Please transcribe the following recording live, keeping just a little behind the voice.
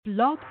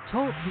Blog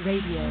Talk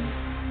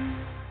Radio.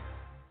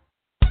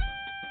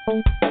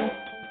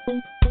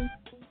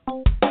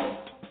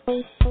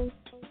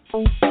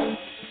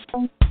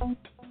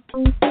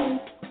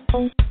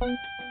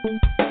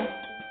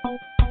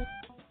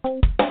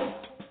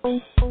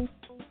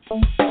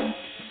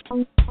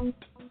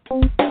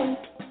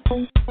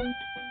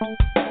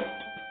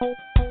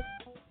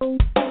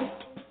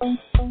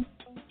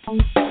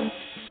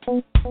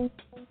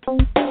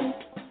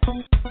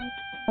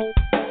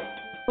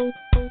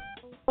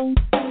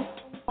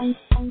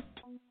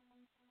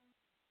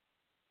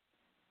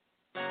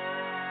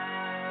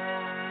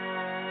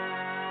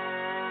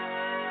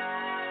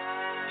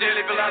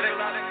 Dearly beloved,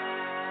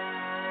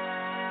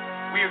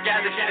 we are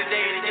gathered here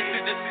today to get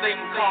through this thing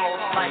called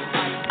life.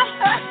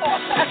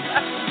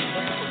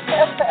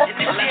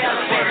 Initially, I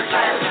was worried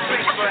life was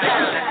great for a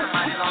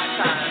mighty long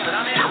time, but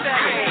I'm here to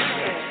tell you,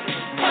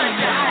 what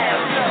the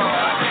hell,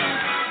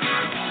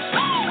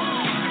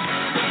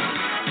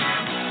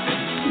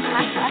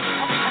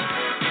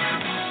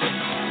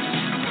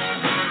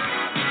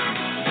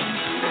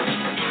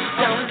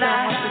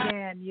 Once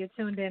again, you're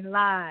tuned in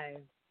live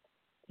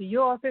to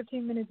your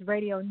 15 Minutes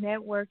Radio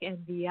Network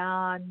and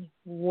Beyond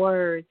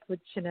Words with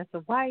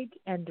Chinissa White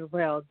and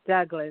Durrel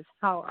Douglas.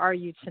 How are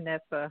you,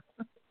 Chinissa?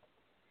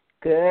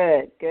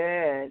 Good,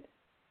 good.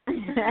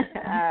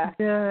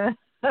 Good.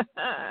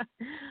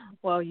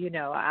 Well, you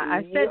know,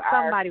 I said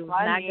somebody was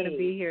not going to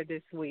be here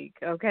this week,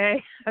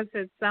 okay? I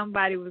said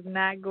somebody was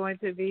not going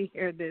to be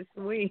here this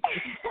week.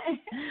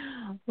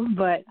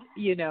 But,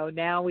 you know,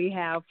 now we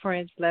have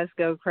Prince, Let's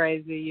Go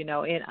Crazy, you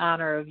know, in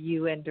honor of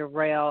you and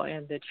Durrel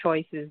and the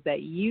choices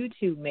that you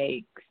two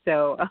make.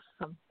 So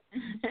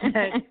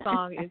that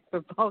song is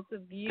for both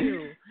of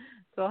you.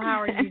 So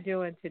how are you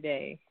doing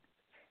today?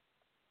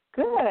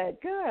 Good,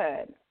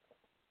 good.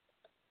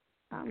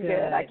 I'm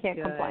good. I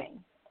can't complain.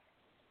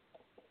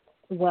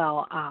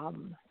 Well,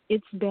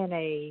 it's been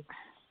a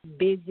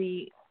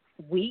busy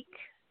week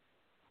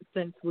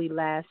since we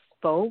last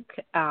spoke.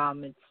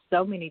 It's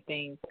so many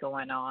things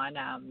going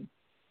on.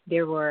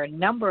 There were a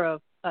number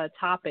of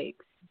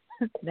topics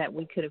that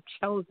we could have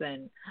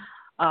chosen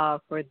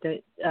for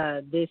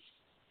this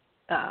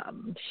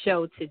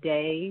show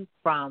today,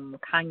 from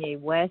Kanye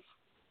West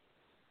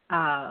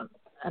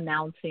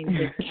announcing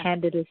his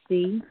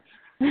candidacy,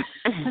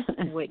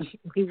 which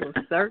we will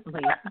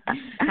certainly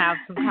have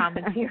some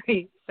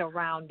commentary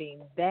surrounding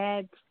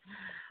that.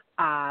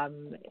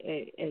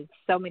 It's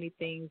so many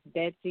things.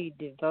 Betsy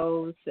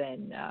DeVos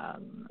and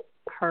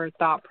her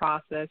thought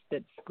process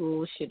that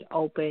schools should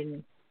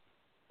open,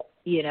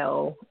 you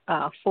know,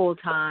 full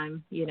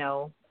time, you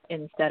know,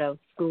 instead of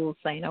schools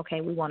saying,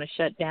 okay, we want to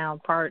shut down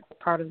part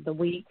of the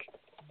week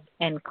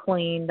and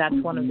clean. That's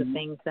one of the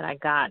things that I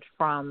got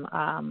from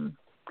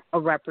a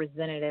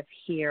representative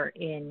here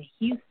in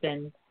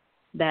Houston,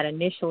 that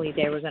initially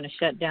they were going to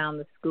shut down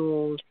the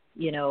schools,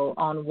 you know,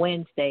 on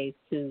Wednesdays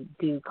to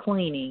do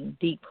cleaning,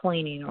 deep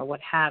cleaning or what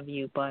have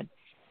you. But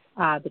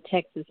the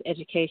Texas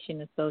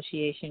Education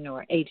Association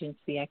or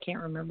agency, I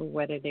can't remember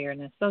whether they're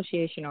an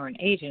association or an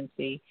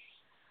agency,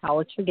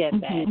 let's forget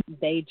that.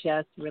 They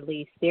just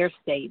released their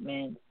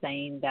statement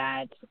saying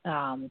that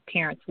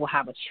parents will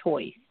have a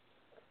choice.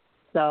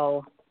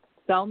 So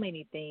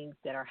many things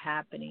that are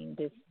happening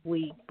this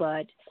week,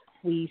 but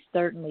we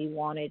certainly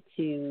wanted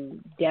to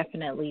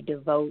definitely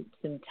devote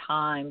some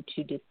time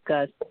to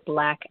discuss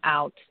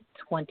Blackout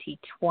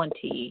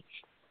 2020.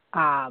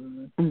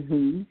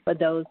 For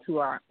those who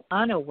are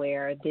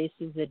unaware, this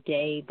is a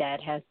day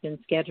that has been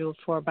scheduled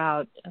for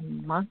about a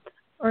month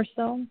or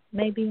so,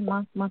 maybe a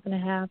month and a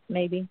half,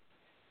 maybe,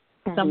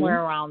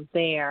 somewhere around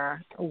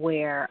there,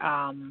 where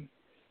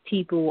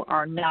people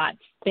are not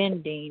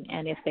spending,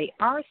 and if they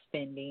are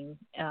spending,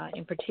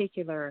 in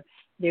particular,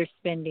 they're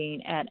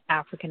spending at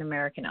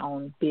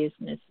African-American-owned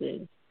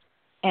businesses.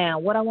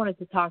 And what I wanted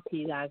to talk to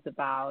you guys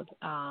about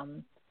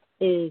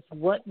is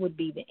what would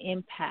be the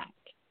impact,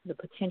 the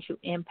potential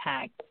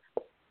impact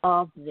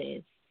of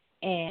this,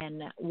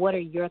 and what are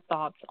your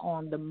thoughts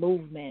on the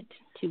movement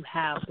to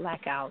have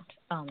Blackout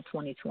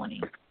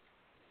 2020?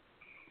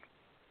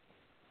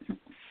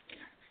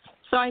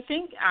 So I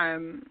think,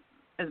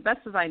 as best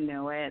as I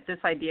know it, this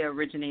idea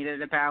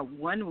originated about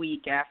 1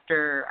 week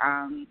after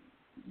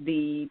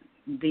the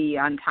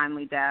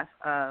untimely death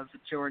of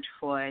George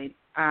Floyd.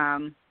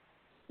 And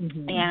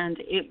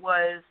it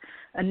was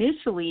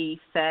initially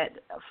set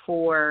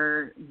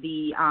for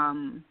the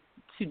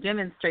to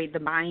demonstrate the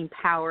buying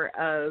power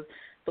of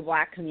the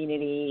Black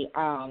community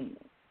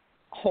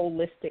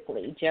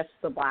holistically, just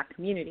the Black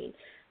community.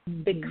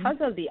 Because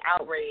of the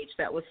outrage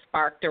that was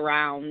sparked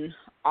around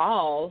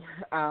all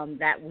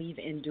that we've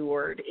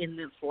endured in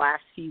this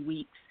last few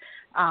weeks,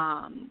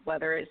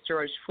 whether it's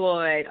George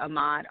Floyd,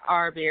 Ahmaud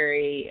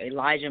Arbery,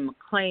 Elijah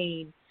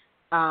McClain,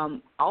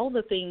 all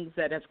the things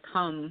that have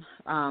come,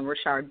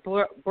 Rashard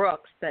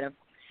Brooks, that have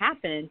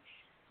happened,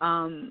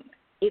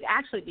 it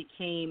actually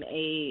became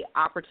a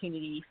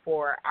opportunity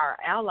for our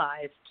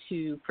allies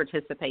to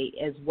participate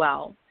as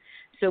well.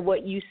 So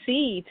what you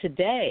see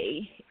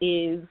today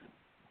is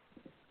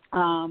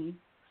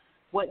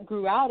what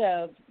grew out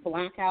of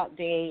Blackout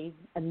Day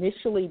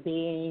initially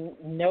being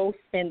no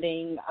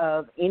spending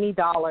of any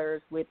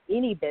dollars with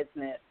any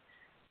business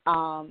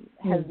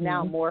has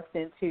now morphed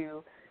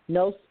into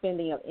no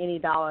spending of any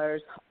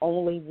dollars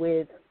only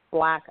with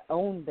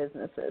Black-owned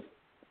businesses.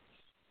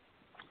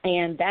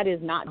 And that is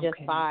not just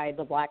by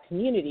the Black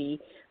community,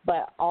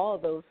 but all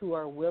of those who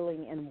are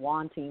willing and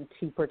wanting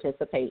to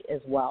participate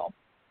as well.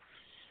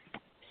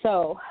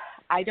 So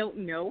I don't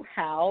know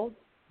how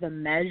the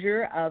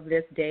measure of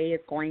this day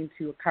is going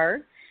to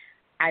occur.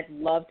 I'd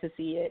love to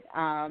see it.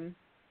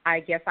 I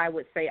guess I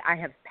would say I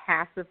have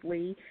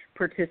passively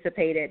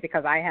participated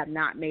because I have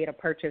not made a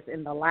purchase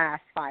in the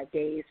last 5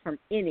 days from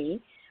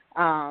any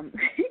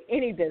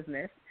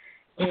business.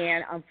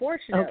 And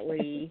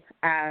unfortunately,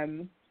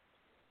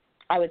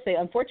 I would say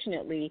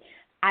unfortunately,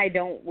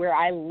 where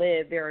I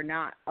live, there are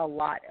not a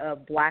lot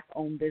of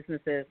Black-owned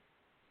businesses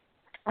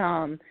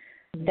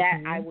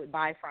that I would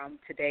buy from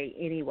today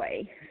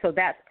anyway. So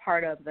that's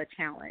part of the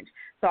challenge.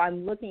 So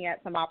I'm looking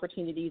at some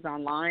opportunities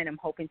online. I'm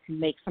hoping to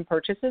make some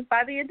purchases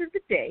by the end of the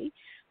day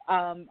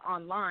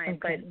online.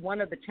 But one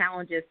of the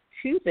challenges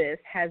to this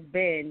has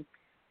been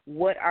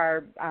what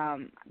are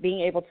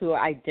being able to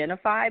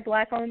identify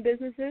Black-owned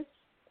businesses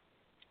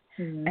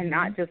and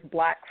not just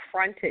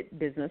Black-fronted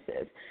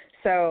businesses.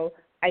 So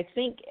I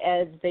think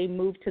as they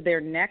move to their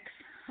next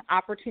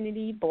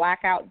opportunity,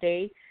 Blackout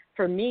Day,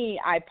 for me,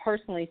 I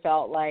personally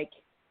felt like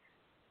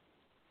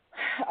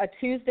a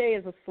Tuesday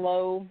is a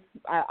slow,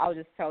 I'll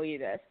just tell you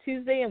this,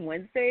 Tuesday and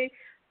Wednesday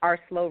are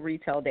slow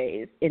retail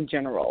days in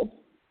general.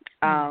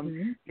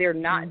 They're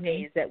not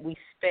days that we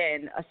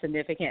spend a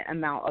significant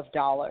amount of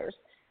dollars.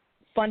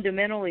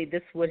 Fundamentally,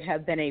 this would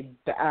have been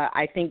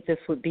I think this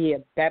would be a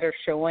better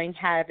showing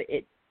had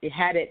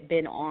it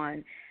been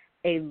on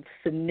a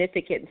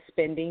significant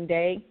spending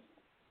day,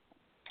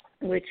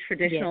 which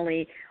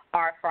traditionally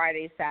are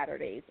Fridays,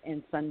 Saturdays,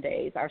 and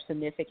Sundays are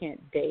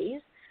significant days.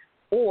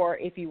 Or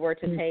if you were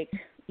to take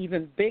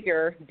even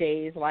bigger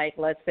days like,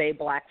 let's say,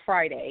 Black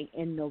Friday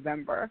in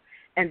November,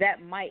 and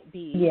that might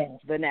be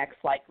the next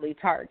likely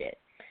target.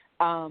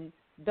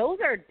 Those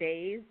are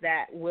days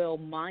that will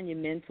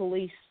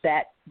monumentally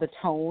set the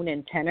tone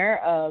and tenor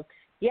of,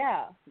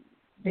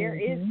 there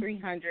is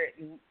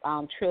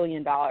 $300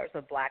 trillion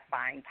of Black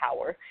buying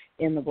power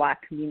in the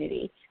Black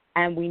community,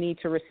 and we need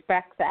to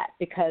respect that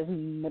because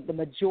the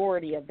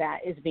majority of that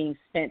is being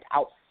spent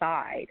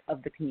outside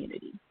of the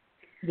community.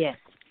 Yes,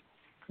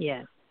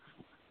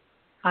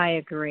 I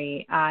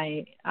agree.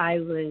 I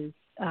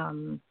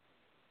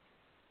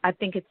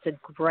think it's a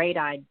great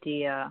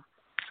idea,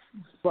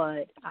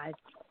 but I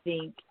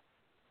think,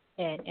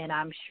 and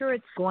I'm sure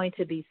it's going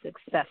to be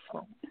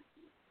successful.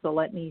 So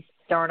let me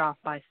start off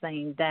by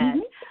saying that.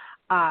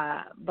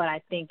 But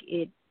I think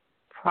it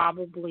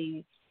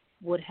probably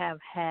would have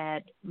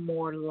had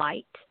more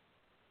light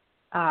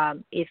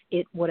if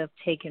it would have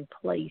taken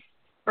place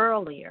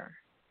earlier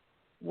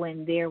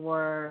when there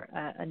were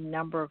a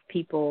number of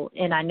people,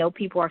 and I know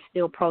people are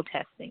still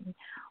protesting,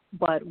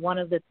 but one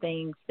of the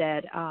things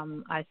that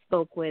I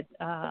spoke with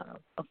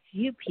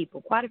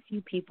quite a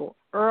few people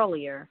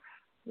earlier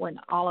when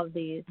all of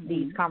these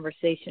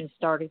conversations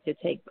started to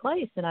take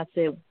place, and I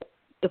said,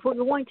 if we're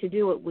going to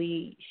do it,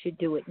 we should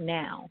do it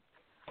now.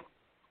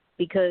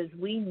 Because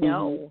we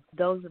know,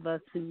 those of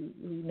us who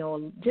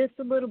know just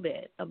a little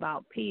bit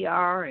about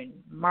PR and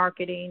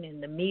marketing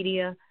and the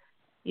media,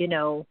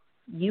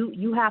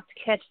 you have to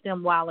catch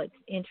them while it's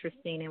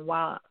interesting and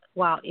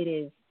while it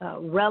is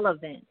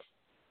relevant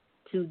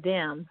to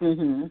them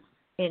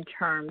in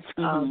terms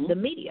of the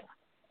media,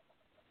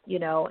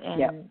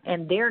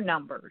 and their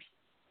numbers.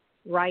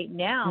 Right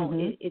now,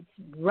 it's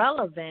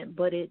relevant,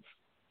 but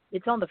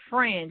it's on the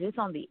fringe, it's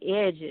on the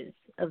edges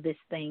of this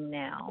thing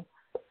now,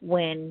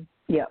 when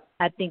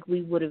I think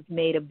we would have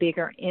made a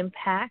bigger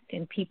impact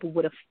and people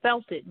would have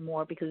felt it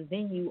more, because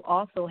then you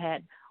also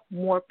had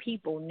more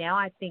people. Now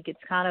I think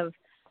it's kind of,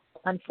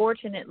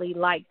 unfortunately,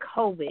 like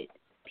COVID,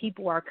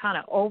 people are kind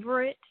of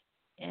over it,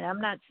 and I'm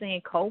not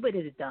saying COVID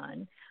is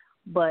done,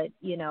 but,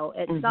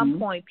 at some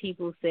point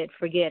people said,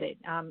 forget it,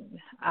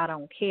 I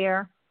don't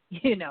care,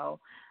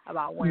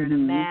 about wearing a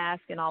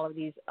mask and all of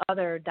these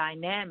other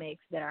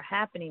dynamics that are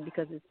happening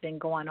because it's been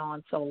going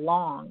on so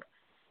long.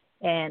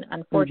 And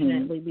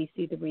unfortunately, we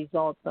see the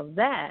results of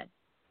that.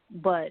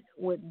 But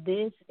with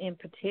this in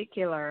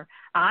particular,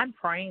 I'm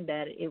praying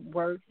that it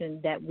works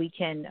and that we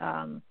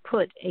can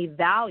put a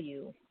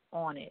value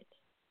on it.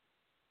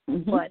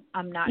 But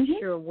I'm not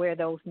sure where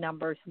those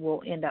numbers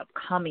will end up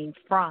coming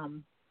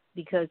from,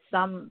 because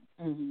some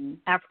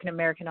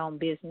African-American-owned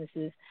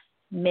businesses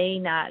may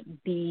not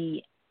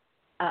be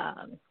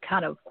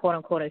kind of,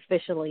 quote-unquote,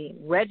 officially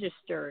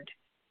registered,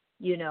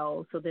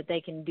 so that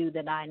they can do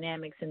the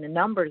dynamics and the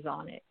numbers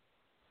on it.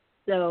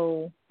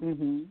 So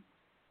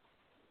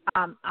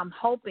I'm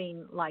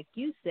hoping, like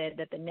you said,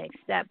 that the next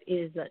step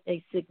is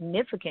a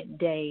significant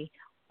day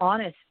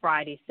on a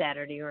Friday,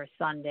 Saturday, or a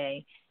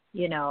Sunday,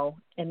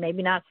 and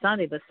maybe not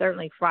Sunday, but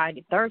certainly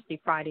Thursday,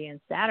 Friday, and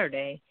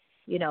Saturday,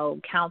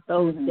 count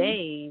those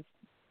days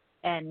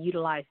and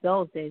utilize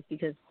those days,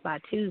 because by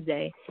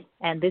Tuesday,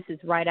 and this is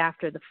right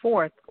after the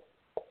 4th,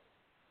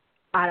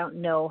 I don't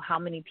know how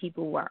many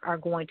people are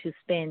going to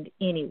spend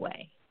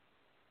anyway.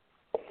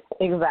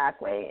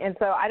 Exactly. And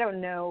so I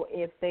don't know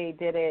if they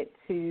did it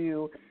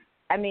to,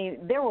 I mean,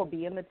 there will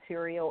be a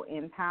material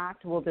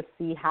impact. We'll just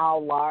see how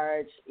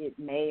large it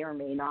may or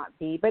may not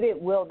be, but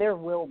there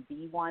will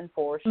be one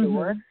for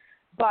sure.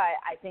 But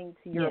I think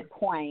to your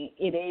point,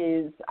 it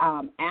is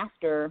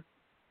after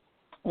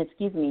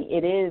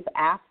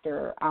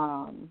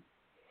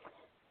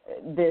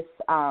this,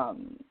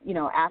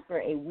 after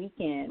a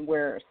weekend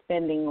where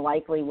spending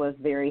likely was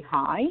very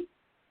high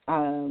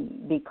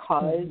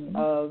because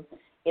of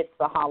it's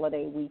the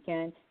holiday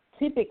weekend,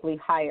 typically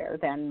higher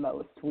than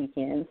most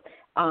weekends.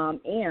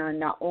 And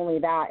not only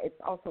that, it's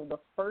also the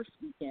first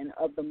weekend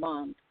of the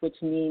month, which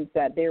means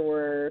that there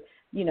were,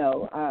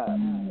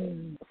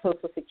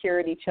 Social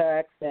Security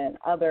checks and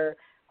other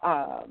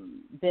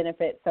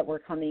benefits that were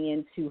coming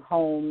into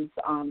homes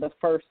on the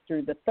 1st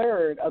through the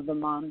 3rd of the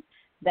month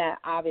that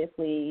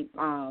obviously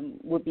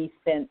would be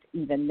spent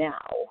even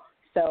now.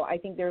 So I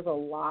think there's a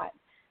lot,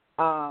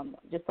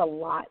 just a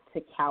lot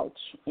to couch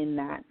in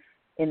that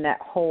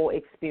whole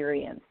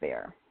experience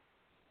there.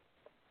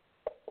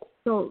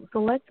 So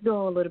let's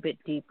go a little bit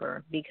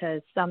deeper,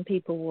 because some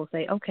people will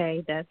say,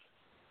 okay,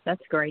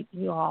 that's great.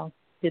 You all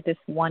did this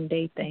one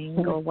day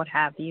thing or what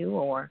have you,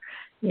 or,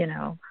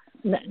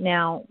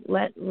 now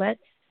let's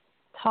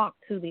talk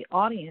to the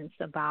audience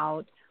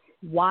about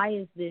why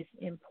is this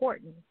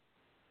important?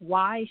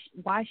 Why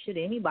should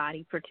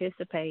anybody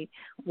participate?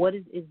 What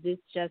is this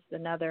just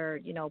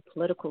another,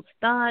 political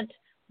stunt?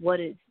 What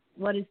is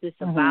this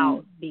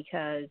about?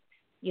 Because,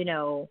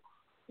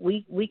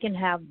 we can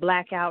have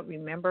blackout.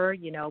 Remember,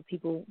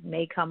 people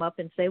may come up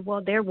and say, well,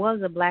 there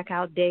was a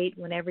blackout date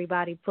when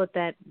everybody put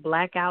that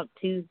blackout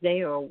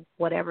Tuesday or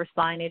whatever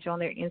signage on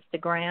their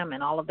Instagram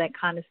and all of that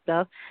kind of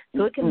stuff.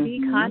 So it can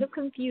be kind of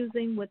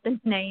confusing with the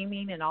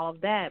naming and all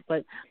of that.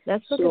 But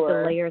let's look at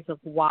the layers of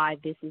why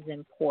this is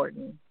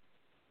important.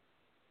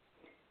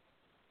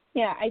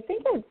 Yeah, I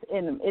think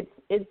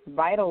it's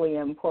vitally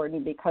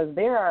important because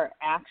there are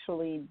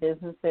actually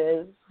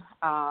businesses,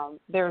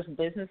 there's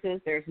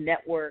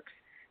networks,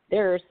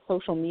 there's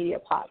social media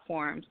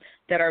platforms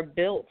that are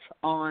built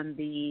on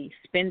the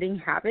spending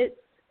habits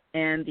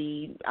and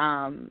the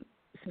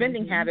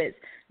spending habits,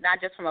 not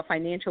just from a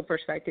financial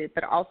perspective,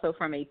 but also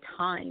from a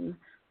time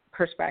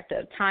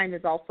perspective. Time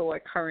is also a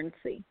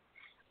currency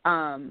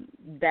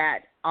that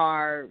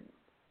are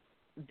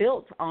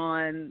built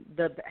on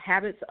the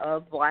habits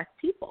of Black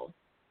people.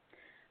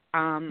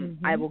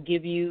 I will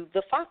give you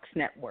the Fox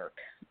network.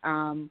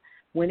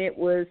 When it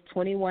was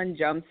 21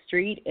 Jump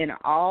Street and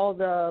all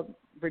the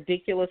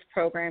ridiculous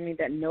programming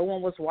that no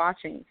one was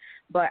watching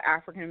but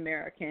African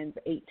Americans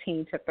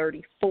 18 to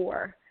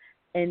 34.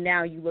 And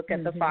now you look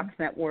at the Fox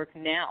network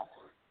now.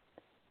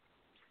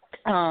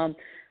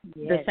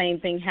 The same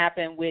thing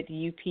happened with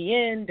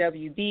UPN,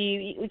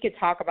 WB. We could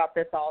talk about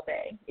this all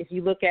day. If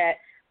you look at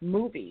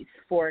movies,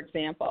 for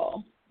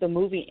example, the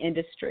movie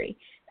industry,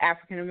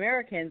 African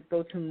Americans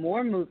go to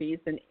more movies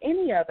than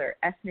any other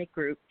ethnic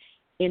group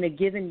in a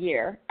given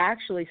year,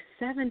 actually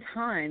 7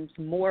 times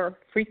more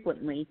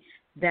frequently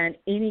than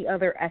any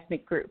other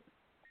ethnic group.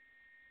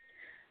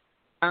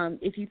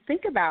 If you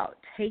think about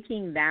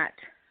taking that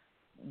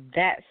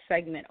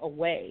segment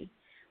away,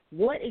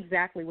 what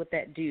exactly would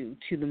that do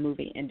to the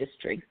movie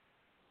industry?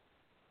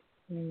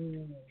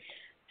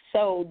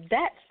 So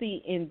that's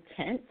the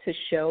intent, to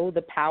show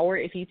the power.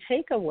 If you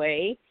take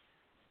away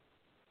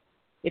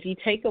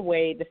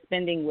the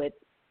spending with,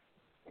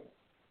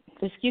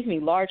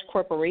 large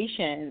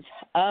corporations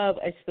of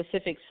a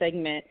specific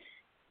segment,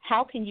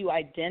 how can you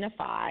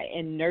identify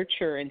and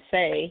nurture and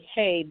say,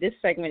 hey, this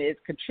segment is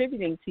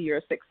contributing to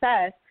your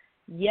success,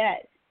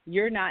 yet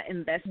you're not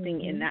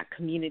investing in that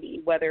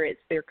community, whether it's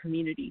their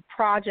community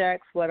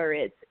projects, whether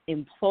it's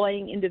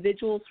employing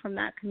individuals from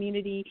that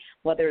community,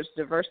 whether it's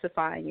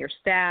diversifying your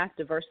staff,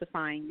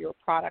 diversifying your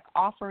product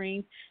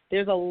offerings.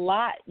 There's a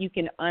lot you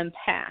can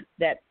unpack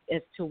that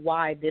as to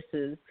why this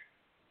is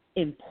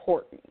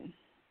important.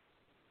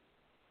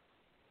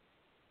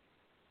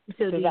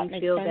 So do you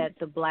feel that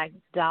the Black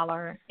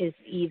dollar is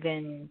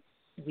even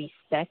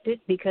respected?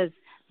 Because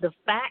the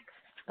facts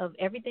of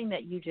everything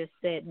that you just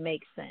said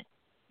make sense,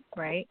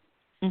 right?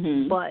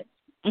 But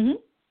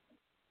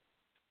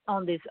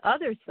on this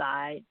other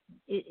side,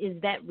 is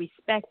that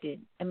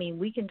respected? I mean,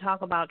 we can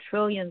talk about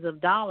trillions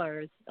of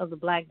dollars of the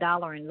Black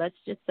dollar, and let's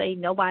just say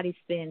nobody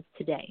spends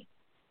today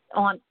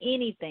on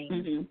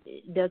anything.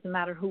 It doesn't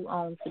matter who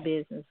owns the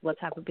business, what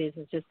type of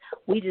business.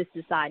 We just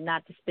decide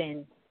not to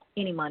spend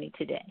any money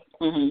today.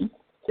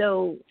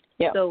 So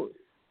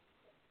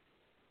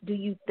do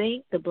you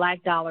think the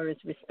Black dollar is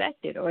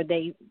respected, or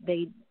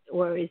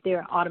or is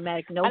there an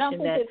automatic notion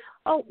that,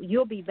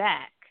 you'll be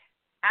back?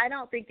 I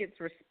don't think it's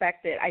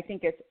respected. I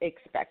think it's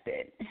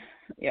expected.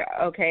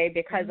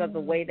 Because of the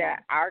way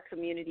that our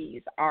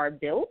communities are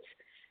built,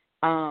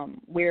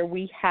 where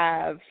we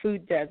have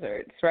food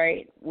deserts,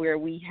 right, where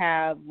we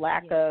have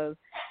lack of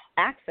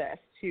access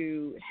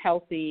to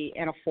healthy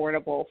and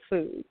affordable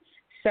food.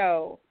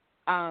 So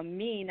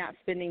me not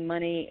spending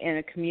money in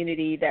a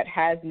community that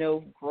has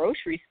no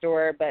grocery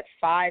store but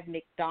 5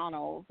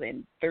 McDonald's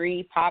and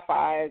 3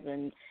 Popeyes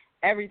and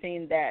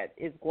everything that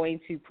is going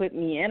to put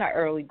me in an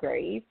early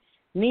grave,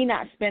 me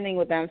not spending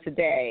with them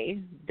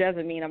today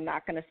doesn't mean I'm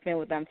not going to spend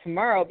with them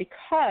tomorrow,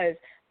 because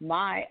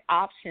my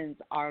options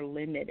are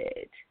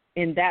limited,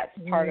 and that's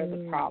part of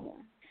the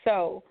problem.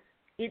 So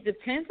it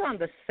depends on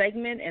the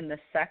segment and the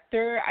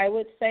sector, I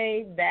would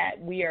say, that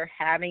we are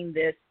having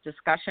this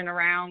discussion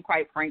around,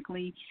 quite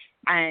frankly,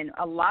 and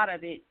a lot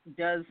of it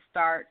does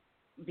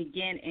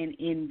begin and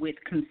end with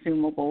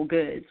consumable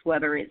goods,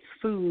 whether it's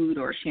food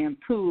or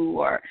shampoo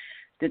or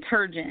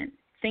detergent,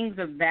 things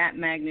of that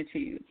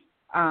magnitude.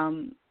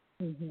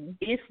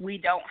 If we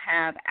don't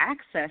have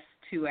access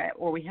to it,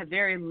 or we have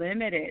very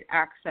limited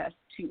access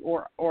to,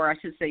 or I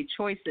should say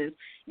choices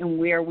in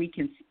where we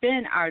can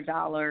spend our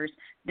dollars,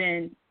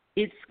 then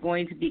it's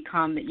going to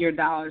become that your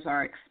dollars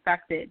are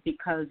expected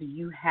because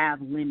you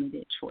have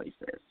limited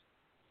choices.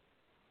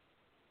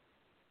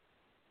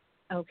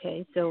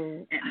 Okay,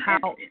 so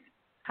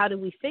how do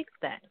we fix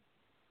that?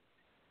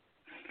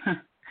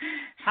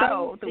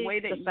 So the way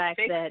that you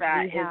fix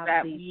that is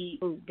that we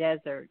food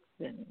deserts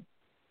and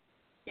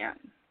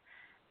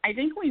I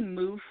think we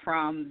move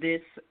from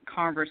this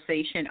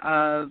conversation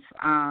of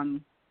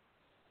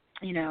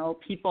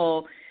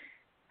people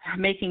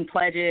making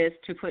pledges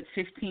to put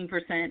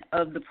 15%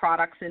 of the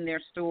products in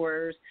their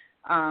stores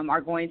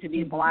are going to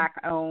be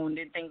Black-owned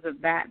and things of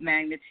that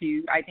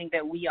magnitude. I think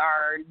that we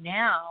are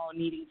now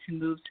needing to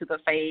move to the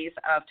phase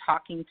of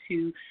talking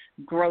to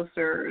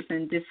grocers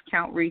and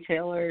discount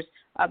retailers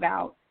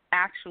about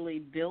actually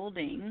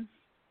building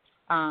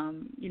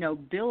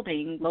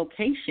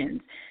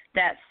locations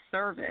that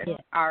service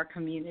our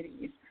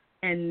communities,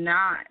 and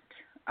not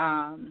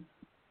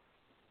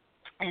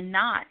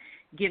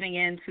giving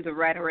in to the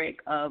rhetoric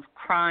of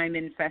crime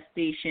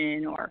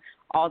infestation or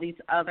all these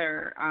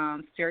other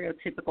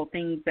stereotypical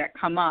things that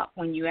come up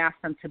when you ask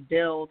them to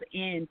build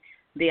in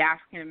the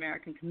African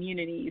American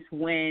communities,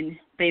 when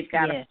they've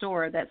got a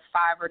store that's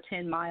 5 or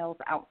 10 miles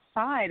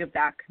outside of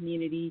that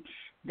community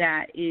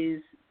that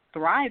is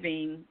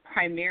thriving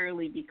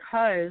primarily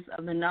because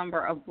of the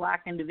number of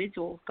Black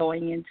individuals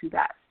going into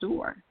that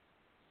store.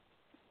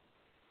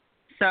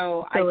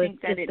 So I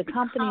think that it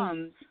becomes.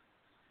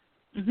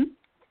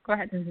 Go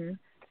ahead.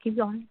 Keep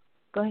going.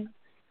 Go ahead.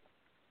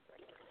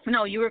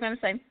 No, you were going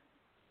to say.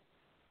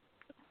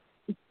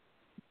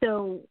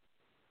 So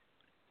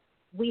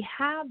we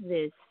have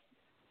this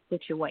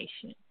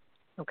situation,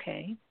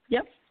 okay?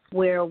 Yep.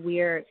 Where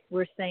we're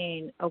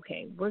saying,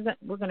 okay, we're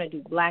going to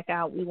do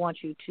blackout. We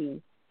want you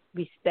to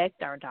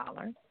respect our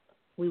dollar.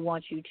 We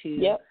want you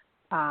to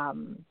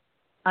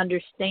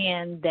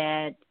understand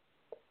that,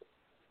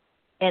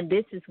 and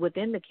this is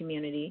within the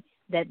community,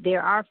 that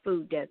there are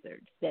food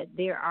deserts, that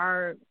there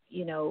are,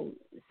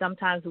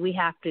 sometimes we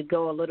have to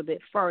go a little bit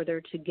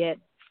further to get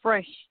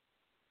fresh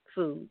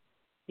food,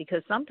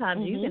 because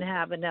sometimes you can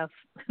have enough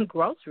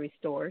grocery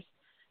stores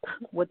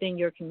within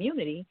your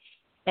community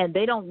and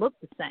they don't look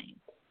the same.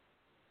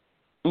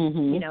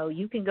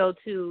 You can go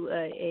to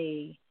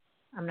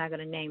I'm not going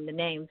to name the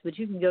names, but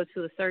you can go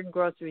to a certain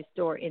grocery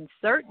store in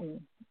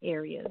certain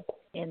areas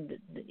and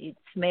it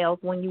smells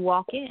when you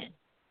walk in.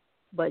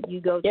 But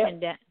you go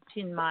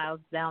 10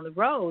 miles down the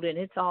road and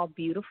it's all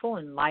beautiful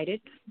and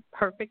lighted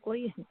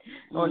perfectly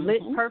or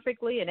lit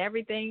perfectly and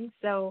everything.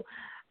 So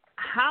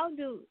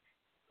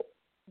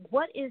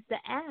what is the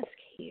ask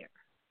here,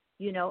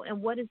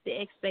 and what is the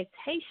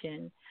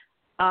expectation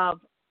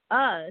of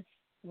us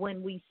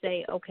when we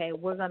say, okay,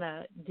 we're going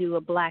to do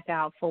a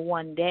blackout for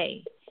one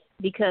day?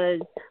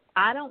 Because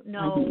I don't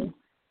know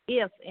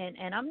if,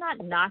 and I'm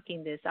not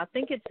knocking this, I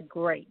think it's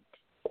great,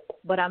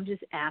 but I'm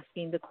just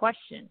asking the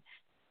question.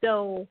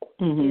 So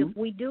if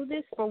we do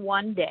this for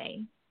one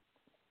day,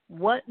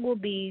 what will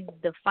be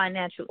the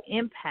financial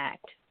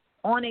impact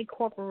on a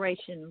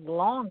corporation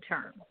long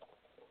term?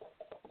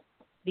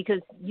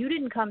 Because you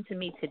didn't come to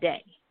me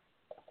today,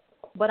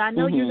 but I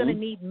know you're going to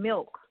need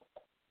milk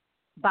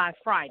by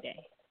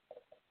Friday.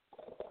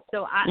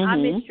 So I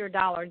missed your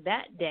dollar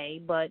that day,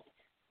 but,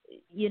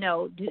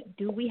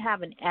 do we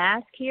have an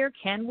ask here?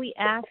 Can we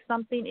ask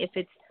something if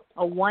it's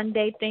a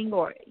one-day thing,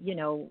 or,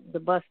 the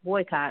bus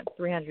boycott,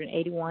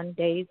 381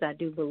 days, I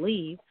do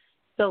believe.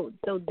 So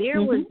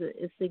there was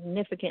a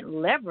significant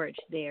leverage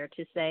there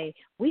to say,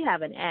 we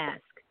have an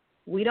ask.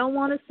 We don't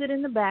want to sit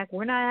in the back.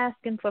 We're not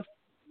asking for,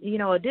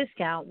 a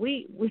discount.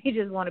 We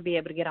just want to be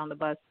able to get on the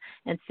bus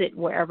and sit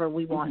wherever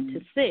we want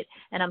to sit.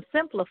 And I'm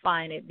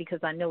simplifying it because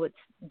I know it's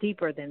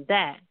deeper than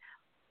that.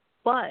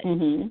 But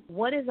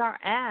what is our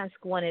ask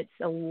when it's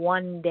a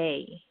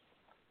one-day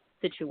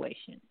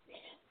situation?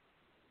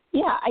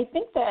 Yeah, I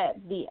think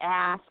that the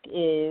ask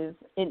is,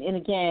 and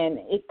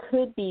again, it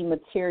could be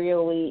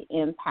materially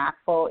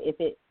impactful if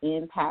it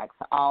impacts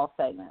all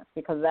segments,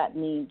 because that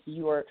means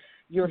you're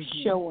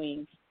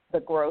showing the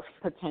growth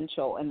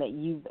potential and that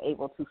you've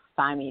able to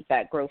stymie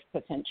that growth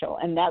potential.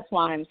 And that's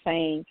why I'm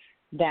saying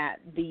that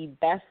the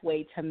best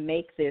way to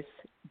make this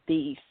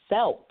be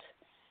felt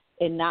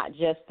and not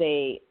just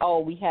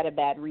we had a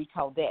bad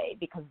retail day,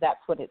 because that's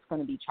what it's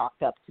going to be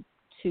chalked up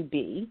to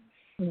be.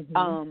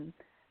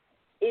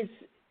 It's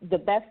the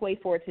best way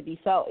for it to be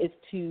felt is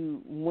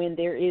to when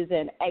there is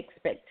an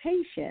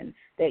expectation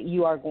that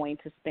you are going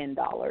to spend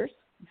dollars,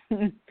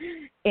 and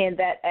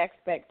that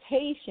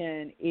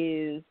expectation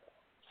is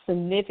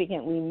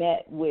significantly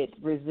met with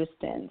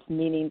resistance,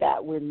 meaning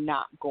that we're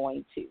not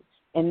going to.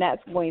 And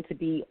that's going to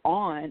be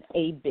on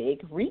a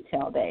big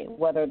retail day,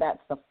 whether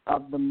that's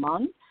of the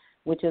month,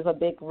 which is a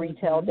big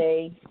retail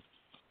day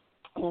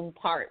in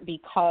part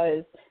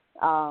because,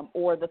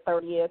 or the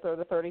 30th or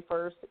the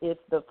 31st, if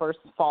the first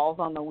falls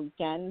on the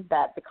weekend,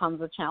 that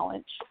becomes a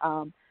challenge.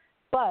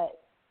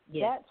 But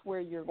that's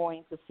where you're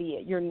going to see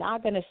it. You're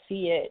not going to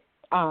see it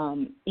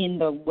in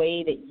the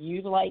way that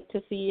you'd like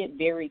to see it,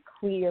 very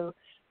clear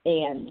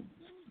and,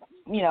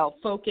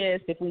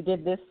 focused. If we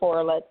did this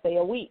for, let's say,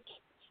 a week,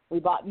 we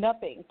bought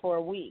nothing for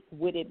a week,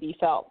 would it be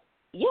felt?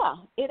 Yeah,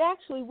 it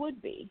actually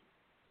would be,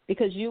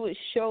 because you would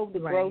show the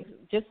growth,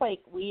 just like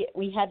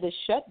we had this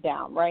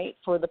shutdown, right,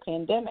 for the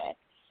pandemic.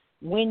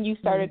 When you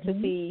started to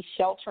see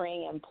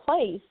sheltering in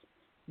place,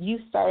 you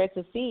started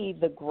to see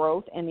the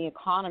growth and the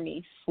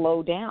economy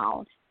slow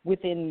down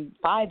within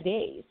 5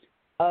 days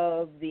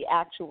of the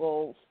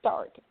actual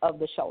start of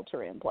the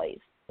shelter in place.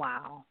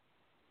 Wow.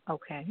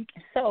 Okay.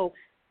 So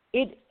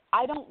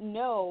I don't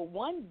know.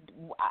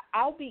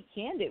 I'll be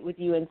candid with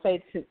you and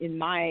say, in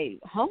my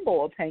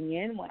humble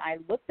opinion, when I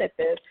looked at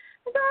this,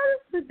 I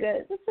thought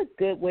this is a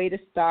good way to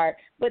start.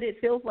 But it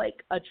feels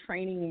like a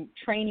training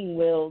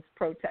wheels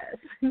protest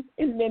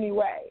in many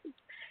ways.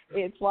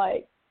 It's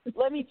like,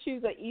 let me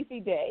choose an easy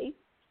day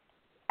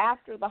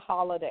after the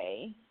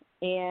holiday,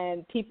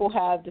 and people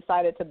have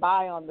decided to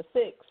buy on the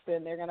 6th,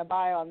 and they're going to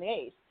buy on the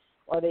 8th,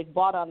 or they've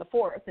bought on the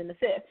 4th and the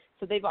 5th.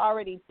 So they've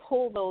already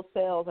pulled those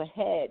sales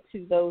ahead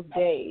to those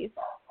days.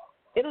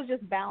 It'll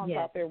just balance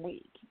out their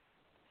week.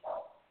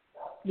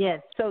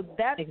 Yes. So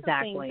that's the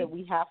thing that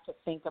we have to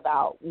think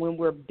about when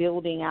we're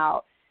building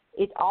out.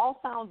 It all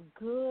sounds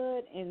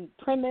good in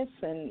premise,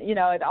 and,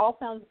 it all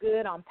sounds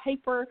good on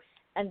paper.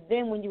 And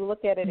then when you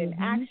look at it in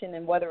action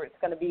and whether it's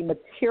going to be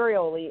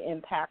materially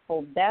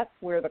impactful, that's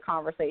where the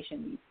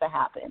conversation needs to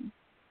happen.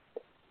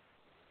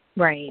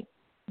 Right.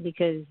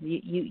 Because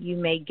you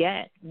may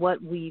get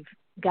what we've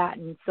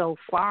gotten so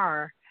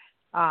far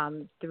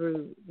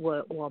through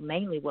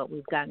mainly what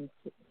we've gotten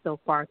so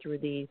far through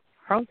these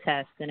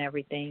protests and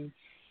everything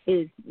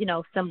is,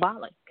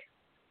 symbolic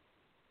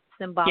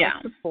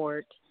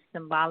support,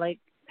 symbolic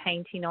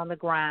painting on the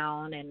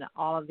ground, and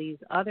all of these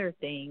other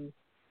things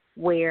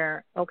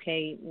where,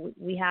 okay,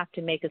 we have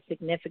to make a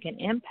significant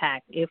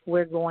impact. If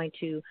we're going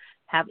to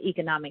have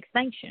economic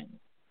sanctions,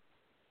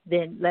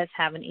 then let's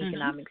have an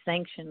economic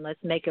sanction.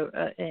 Let's make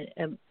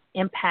an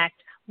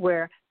impact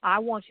where I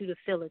want you to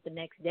feel it the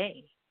next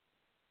day.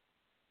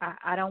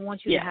 I don't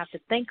want you to have to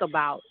think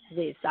about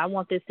this. I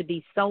want this to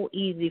be so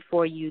easy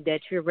for you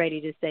that you're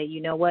ready to say,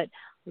 you know what,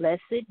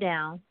 let's sit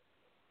down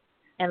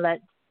and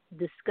let's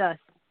discuss,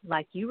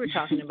 like you were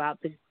talking about,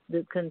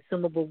 the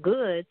consumable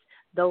goods,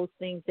 those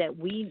things that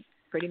we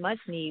pretty much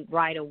need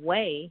right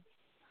away,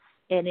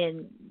 and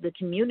in the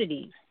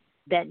communities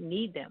that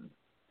need them.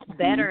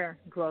 Better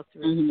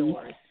grocery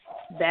stores,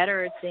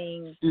 better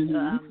things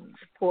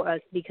for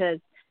us, because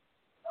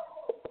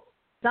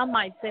some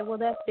might say, well,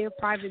 that's their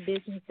private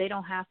business. They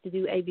don't have to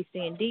do A, B,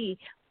 C, and D.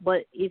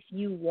 But if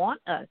you want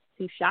us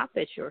to shop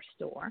at your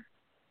store,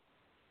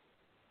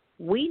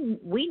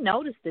 we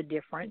notice the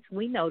difference.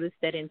 We notice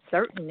that in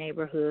certain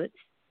neighborhoods,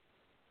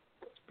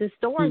 the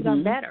stores are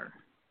better,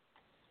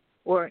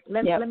 or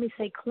let me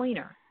say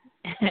cleaner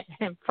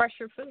and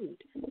fresher food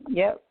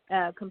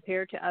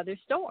compared to other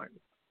stores.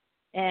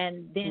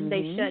 And then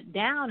they shut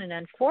down, and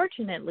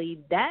unfortunately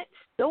that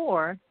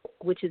store,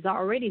 which is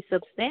already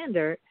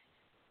substandard,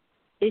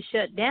 is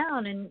shut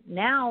down, and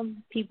now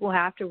people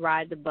have to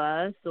ride the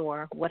bus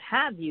or what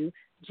have you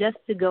just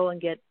to go and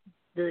get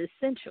the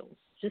essentials,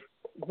 just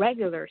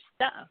regular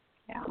stuff.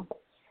 Yeah.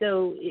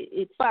 So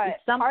it's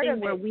something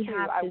where we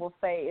have to, I will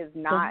say, is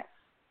not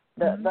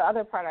the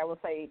other part. I will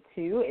say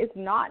too, it's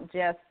not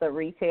just the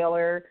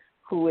retailer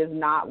who is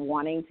not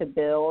wanting to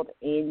build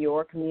in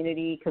your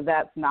community, because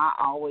that's not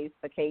always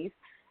the case.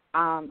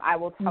 I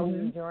will tell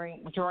you,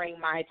 during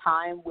my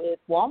time with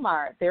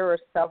Walmart, there were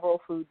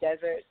several food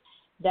deserts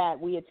that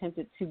we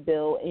attempted to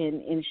build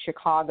in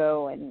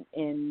Chicago and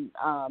in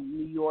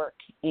New York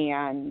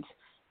and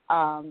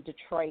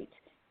Detroit.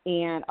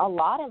 And a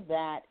lot of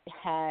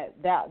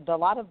a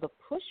lot of the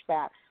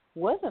pushback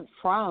wasn't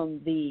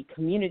from the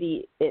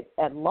community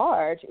at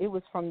large. It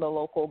was from the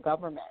local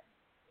government.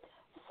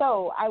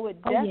 So I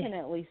would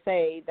definitely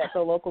say that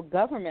the local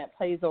government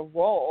plays a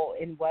role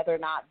in whether or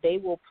not they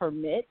will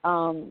permit,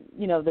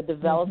 the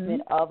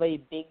development of a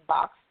big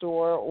box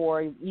store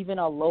or even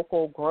a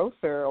local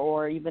grocer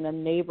or even a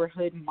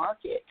neighborhood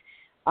market.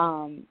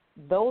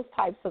 Those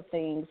types of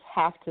things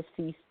have to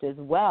cease as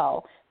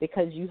well,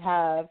 because you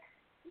have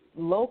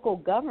local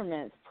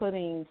governments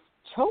putting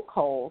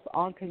chokeholds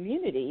on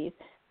communities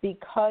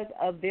because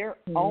of their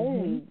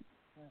own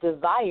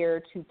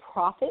desire to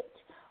profit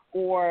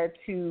or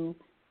to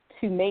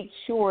make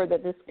sure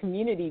that this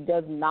community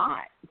does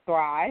not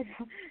thrive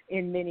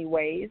in many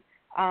ways,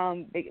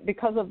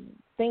 because of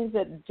things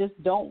that just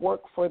don't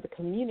work for the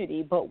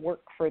community but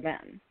work for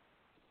them.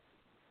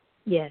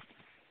 Yes.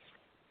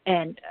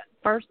 And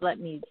first, let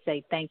me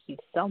say thank you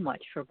so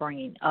much for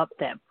bringing up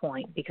that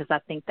point, because I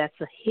think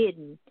that's a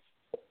hidden,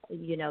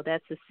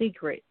 that's a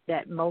secret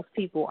that most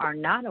people are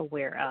not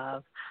aware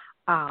of.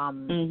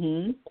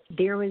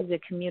 There is a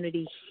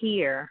community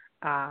here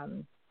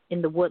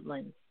in the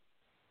Woodlands,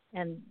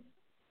 and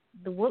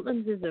the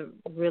Woodlands is a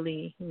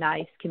really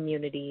nice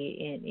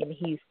community in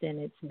Houston.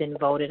 It's been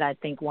voted, I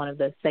think, one of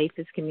the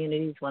safest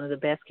communities, one of the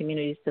best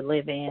communities to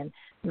live in,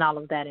 and all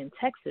of that in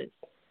Texas.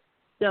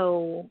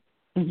 So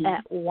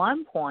at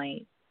one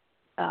point,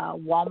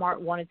 Walmart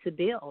wanted to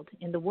build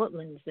in the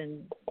Woodlands,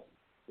 and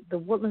the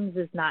Woodlands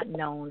is not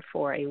known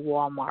for a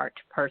Walmart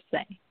per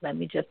se. Let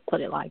me just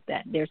put it like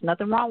that. There's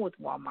nothing wrong with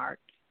Walmart.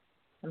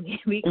 Let me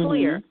be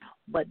clear.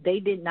 But they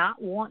did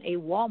not want a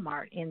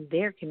Walmart in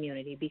their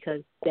community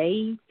because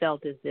they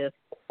felt as if,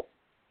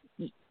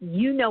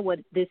 what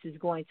this is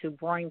going to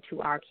bring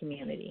to our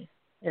community,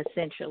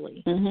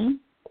 essentially.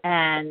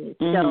 And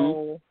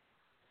so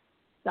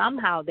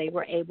somehow they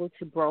were able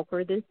to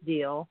broker this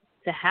deal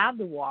to have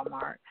the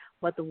Walmart,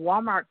 but the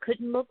Walmart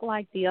couldn't look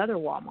like the other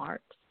Walmarts.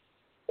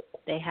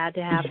 They had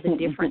to have the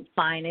different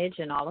signage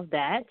and all of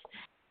that.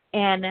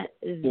 And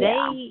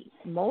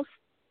most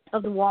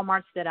of the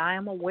Walmarts that I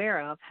am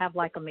aware of have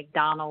like a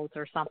McDonald's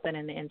or something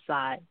in the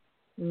inside.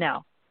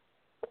 No.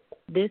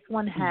 This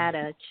one had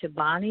a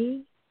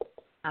Chobani.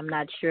 I'm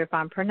not sure if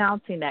I'm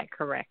pronouncing that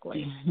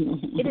correctly.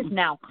 It is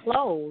now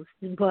closed,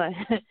 but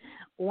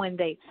when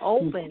they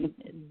opened,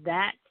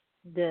 that's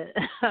the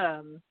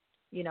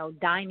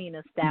dining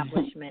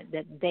establishment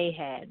that they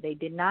had. They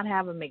did not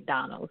have a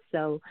McDonald's,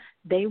 so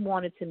they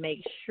wanted to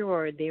make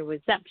sure the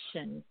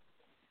reception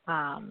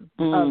of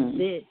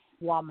this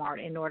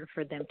Walmart in order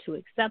for them to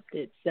accept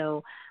it.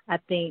 So I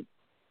think,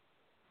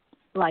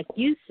 like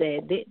you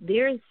said,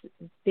 there's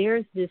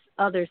this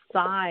other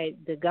side,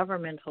 the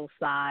governmental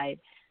side,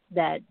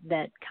 that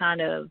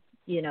kind of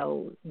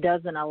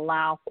doesn't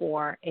allow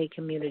for a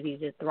community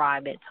to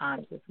thrive at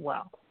times as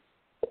well.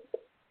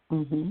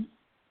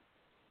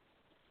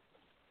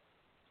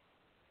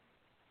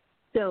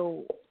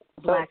 So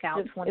Blackout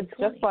 2020. It's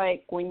just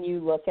like when you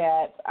look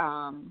at,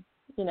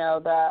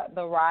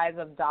 the rise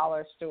of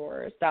dollar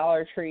stores,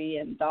 Dollar Tree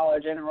and Dollar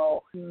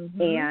General,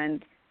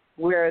 and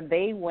where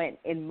they went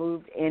and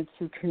moved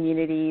into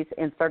communities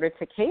and started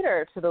to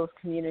cater to those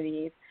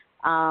communities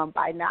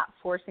by not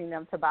forcing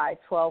them to buy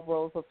 12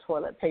 rolls of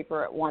toilet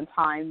paper at one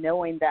time,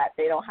 knowing that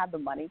they don't have the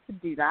money to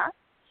do that.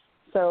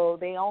 So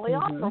they only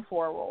offer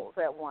 4 rolls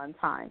at one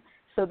time.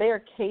 So they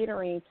are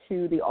catering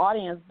to the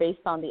audience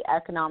based on the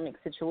economic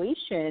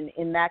situation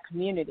in that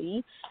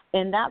community,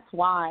 and that's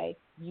why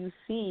you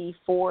see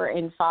 4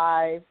 and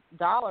 5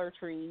 Dollar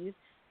Trees,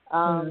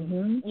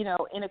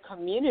 in a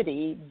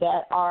community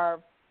that are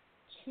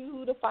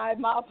 2 to 5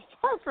 miles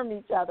apart from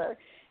each other.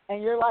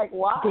 And you're like,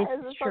 why is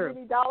there so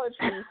many Dollar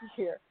Trees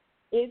here?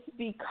 It's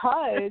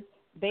because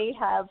they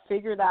have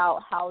figured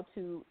out how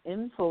to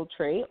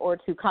infiltrate or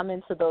to come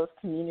into those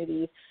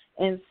communities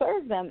and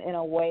serve them in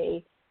a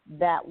way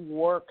that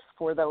works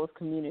for those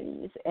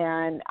communities.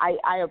 And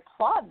I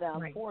applaud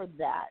them for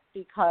that,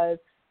 because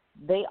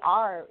they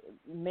are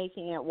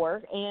making it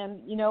work.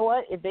 And you know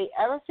what? If they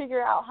ever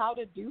figure out how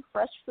to do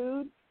fresh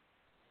food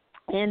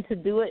and to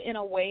do it in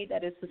a way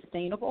that is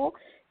sustainable,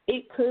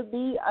 it could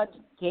be a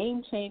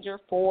game changer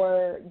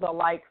for the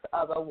likes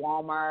of a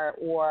Walmart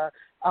or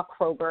a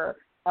Kroger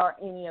or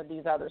any of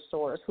these other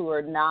stores who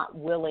are not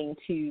willing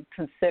to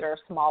consider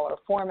smaller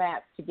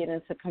formats to get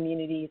into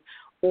communities,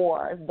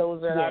 or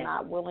those that are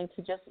not willing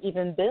to just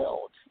even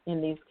build in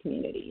these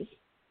communities.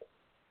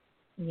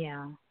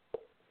 Yeah.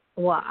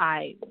 Well,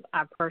 I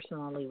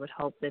personally would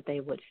hope that they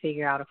would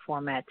figure out a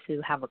format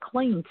to have a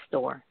clean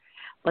store,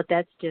 but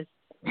that's just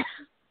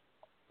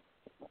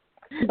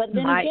But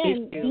then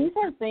again, issue. These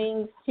are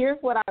things, here's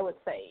what I would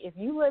say. If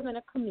you live in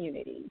a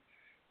community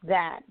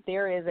that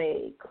there is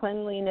a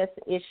cleanliness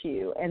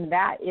issue and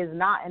that is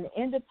not an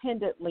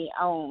independently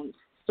owned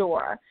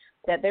store,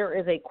 that there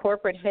is a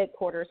corporate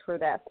headquarters for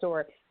that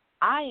store,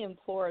 I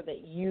implore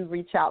that you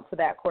reach out to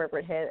that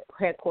corporate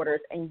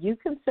headquarters and you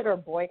consider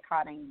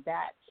boycotting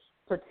that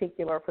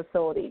particular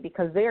facility,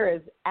 because there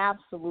is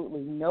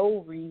absolutely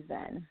no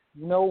reason,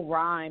 no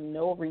rhyme,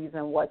 no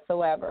reason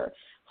whatsoever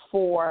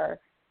for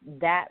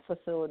that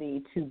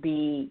facility to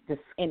be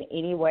in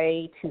any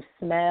way, to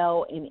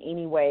smell in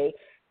any way,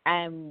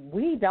 and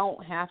we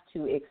don't have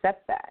to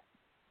accept that.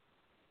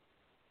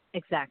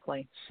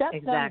 Exactly. Shut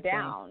them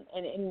down,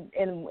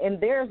 and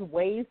there's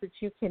ways that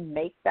you can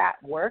make that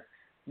work.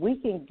 We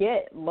can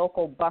get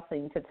local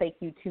busing to take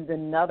you to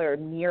another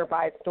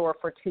nearby store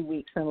for 2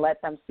 weeks and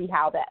let them see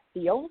how that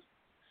feels.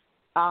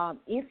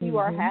 If you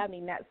are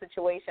having that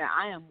situation,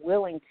 I am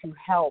willing to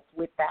help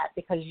with that,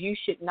 because you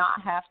should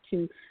not have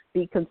to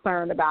be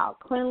concerned about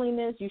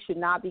cleanliness. You should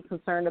not be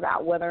concerned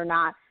about whether or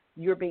not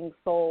you're being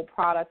sold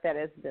product that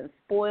has been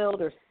spoiled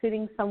or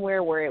sitting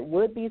somewhere where it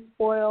would be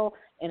spoiled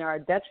and are a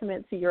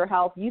detriment to your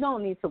health. You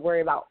don't need to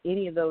worry about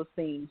any of those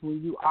things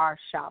when you are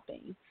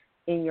shopping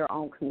in your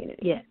own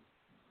community. Yes,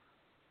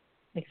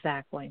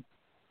 exactly.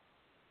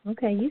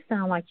 Okay, you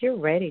sound like you're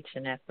ready,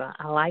 Chinissa.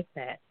 I like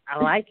that.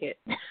 I like it.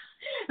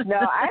 No,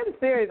 I'm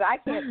serious. I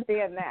can't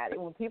stand that.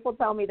 When people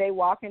tell me they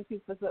walk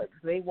into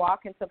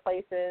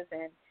places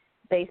and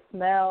they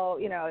smell,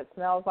 it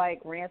smells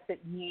like rancid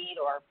meat,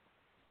 or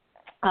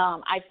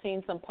I've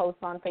seen some posts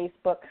on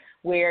Facebook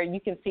where you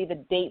can see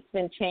the date's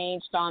been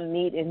changed on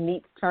meat, and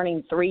meat's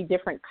turning 3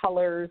 different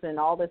colors and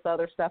all this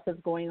other stuff is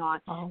going on.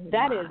 Oh,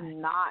 that is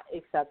not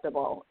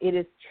acceptable. It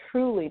is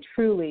truly,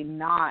 truly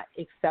not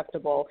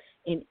acceptable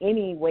in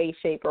any way,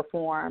 shape, or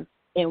form,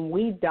 and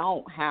we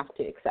don't have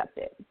to accept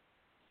it.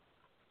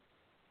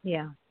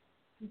 Yeah.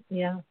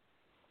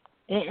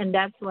 And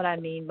that's what I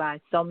mean by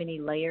so many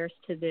layers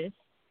to this,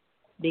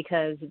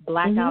 because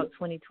Blackout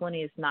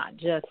 2020 is not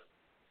just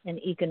an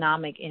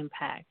economic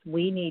impact.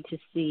 We need to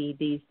see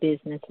these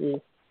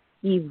businesses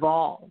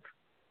evolve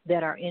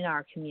that are in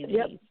our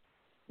communities,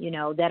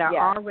 that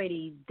are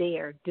already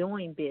there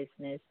doing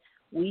business.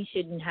 We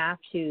shouldn't have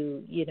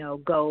to,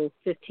 go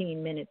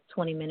 15 minutes,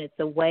 20 minutes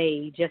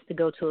away just to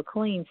go to a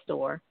clean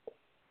store,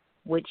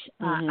 which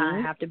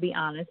I have to be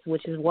honest,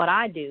 which is what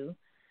I do,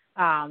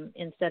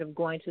 instead of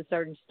going to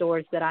certain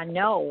stores that I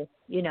know,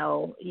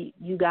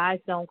 you guys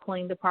don't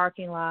clean the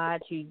parking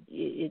lot.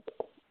 It's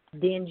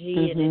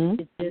dingy,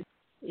 and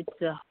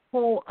it's a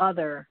whole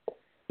other,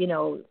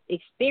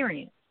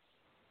 experience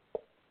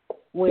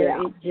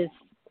where it just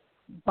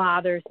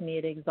bothers me,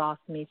 it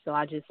exhausts me. So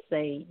I just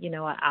say,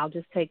 I'll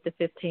just take the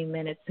 15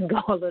 minutes and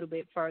go a little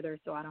bit further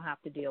so I don't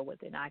have to deal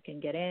with it. I can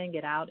get in,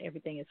 get out,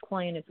 everything is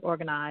clean, it's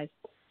organized.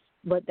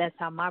 But that's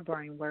how my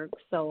brain works.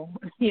 So,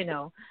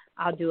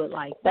 I'll do it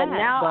like that. But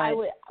now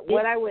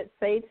what I would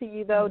say to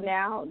you though,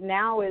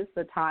 now is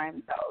the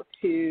time though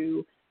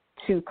to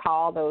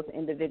call those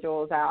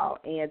individuals out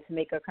and to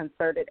make a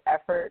concerted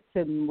effort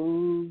to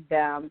move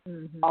them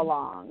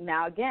along.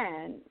 Now,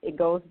 again, it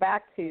goes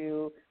back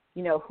to,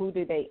 who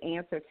do they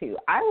answer to?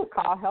 I would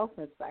call health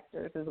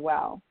inspectors as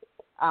well.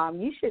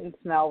 You shouldn't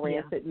smell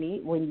rancid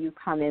meat when you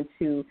come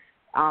into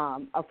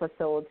a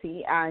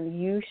facility,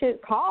 and you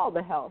should call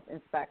the health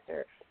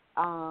inspector.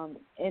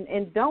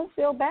 And don't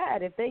feel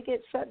bad if they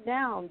get shut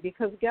down,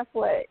 because guess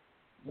what?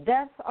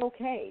 That's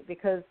okay,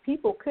 because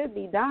people could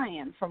be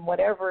dying from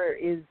whatever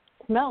is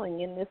smelling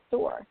in this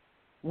store.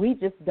 We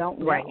just don't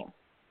know. Right.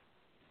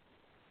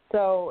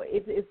 So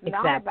it's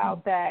not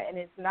about that, and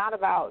it's not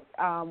about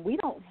we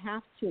don't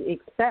have to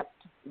accept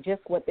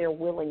just what they're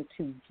willing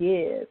to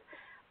give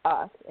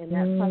us, and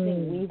that's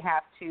something we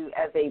have to,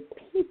 as a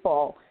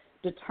people,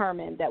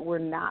 determine that we're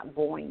not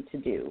going to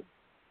do.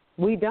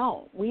 We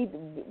don't. We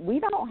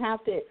don't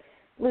have to.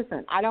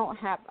 Listen,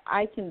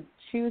 I can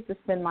choose to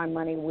spend my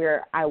money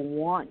where I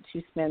want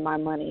to spend my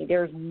money.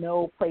 There's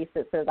no place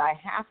that says I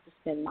have to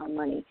spend my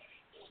money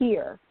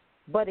here.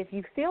 But if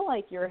you feel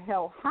like you're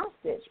held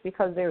hostage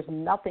because there's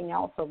nothing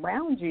else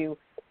around you,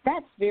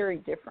 that's very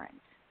different.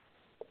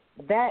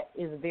 That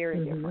is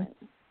very different.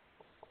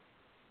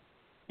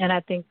 And I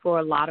think for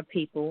a lot of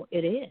people,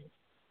 it is.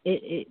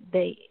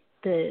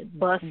 The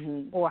bus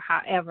or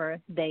however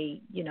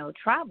they,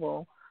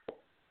 travel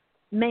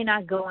may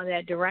not go in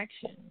that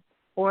direction,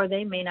 or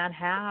they may not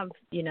have,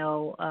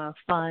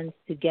 funds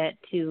to get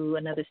to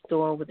another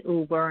store with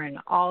Uber and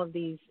all of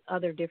these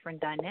other different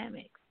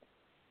dynamics.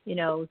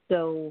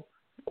 So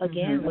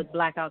again, with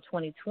Blackout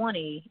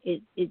 2020,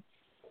 it's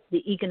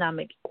the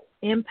economic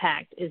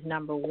impact is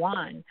number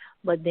one,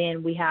 but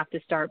then we have to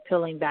start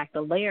peeling back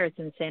the layers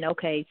and saying,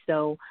 okay,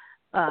 so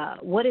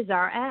what is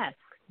our ask?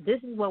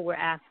 This is what we're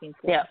asking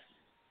for. Yeah.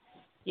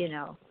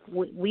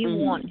 We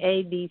want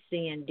A, B,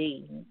 C, and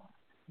D,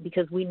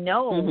 because we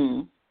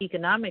know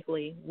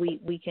economically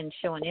we can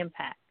show an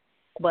impact.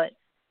 But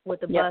with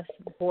the bus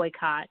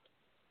boycott,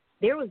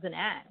 there was an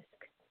ask.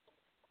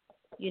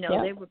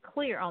 They were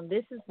clear on,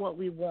 this is what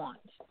we want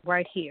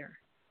right here.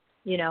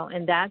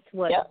 And that's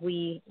what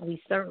we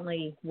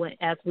certainly,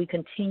 as we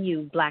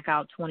continue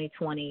Blackout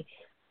 2020,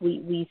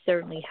 we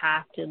certainly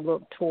have to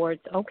look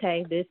towards,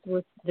 okay, this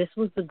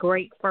was the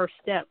great first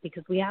step,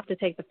 because we have to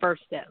take the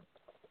first step.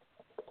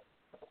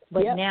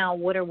 But now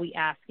what are we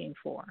asking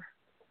for?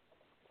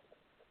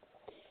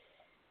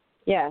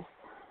 Yes.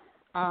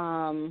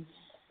 And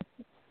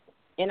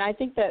I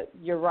think that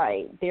you're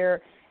right.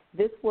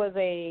 This was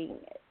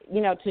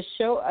to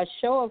show a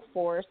show of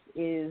force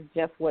is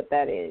just what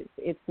that is.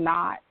 It's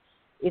not.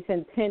 It's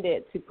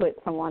intended to put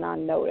someone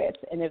on notice.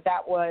 And if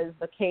that was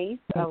the case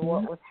of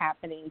what was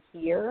happening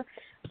here,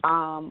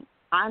 I'm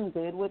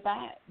good with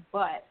that.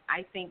 But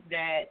I think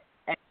that,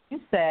 as you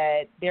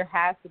said, there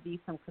has to be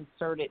some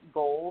concerted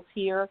goals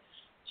here.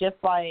 Just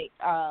like,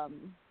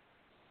 I'm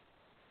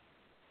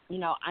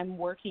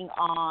working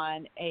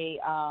on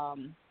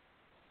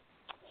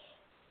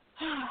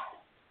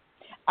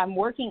I'm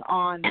working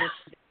on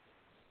this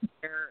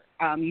where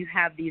you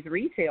have these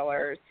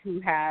retailers who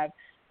have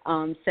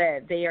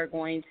said they are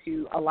going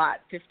to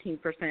allot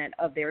 15%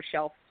 of their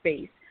shelf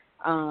space.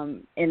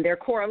 And their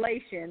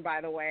correlation,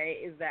 by the way,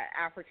 is that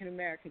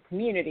African-American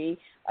community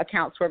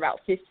accounts for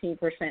about 15%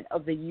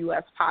 of the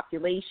U.S.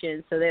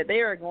 population, so that they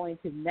are going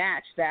to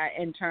match that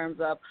in terms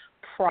of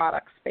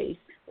product space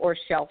or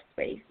shelf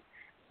space.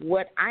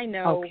 What I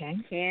know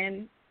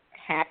can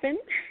happen,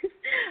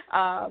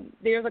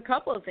 there's a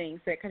couple of things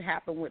that could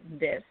happen with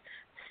this.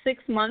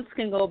 6 months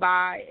can go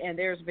by, and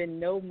there's been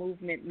no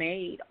movement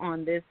made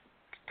on this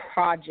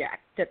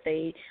project that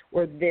they,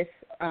 or this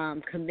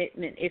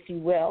commitment, if you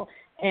will.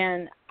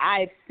 And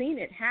I've seen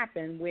it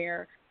happen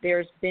where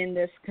there's been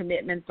this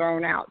commitment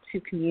thrown out to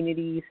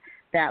communities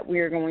that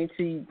we're going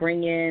to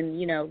bring in,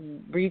 you know,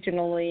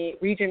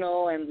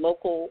 regional and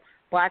local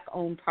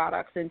Black-owned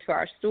products into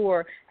our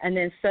store, and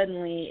then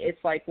suddenly it's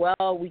like,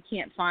 well, we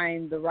can't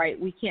find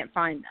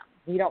them.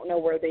 We don't know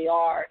where they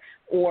are,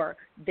 or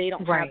they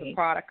don't have the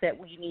product that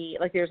we need.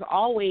 Like, there's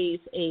always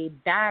a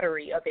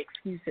battery of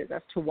excuses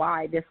as to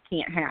why this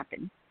can't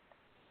happen.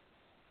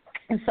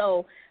 And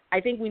so I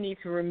think we need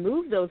to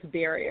remove those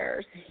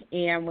barriers,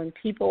 and when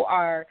people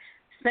are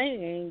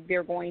saying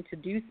they're going to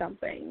do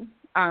something,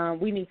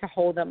 we need to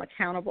hold them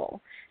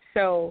accountable.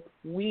 So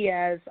we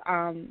as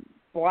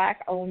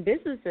Black-owned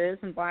businesses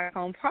and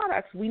Black-owned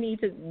products, we need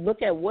to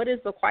look at what is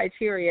the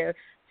criteria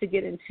to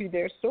get into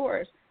their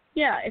stores.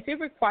 Yeah, if it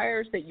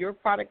requires that your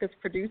product is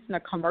produced in a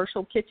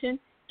commercial kitchen,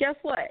 guess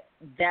what?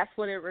 That's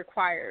what it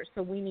requires.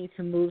 So we need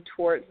to move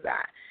towards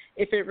that.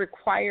 If it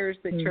requires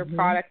that your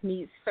product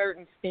meets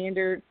certain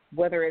standards,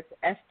 whether it's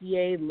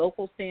FDA,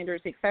 local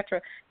standards, et cetera,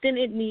 then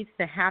it needs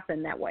to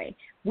happen that way.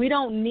 We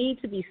don't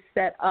need to be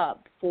set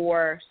up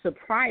for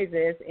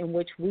surprises in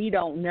which we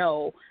don't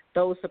know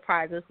those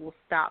surprises will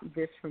stop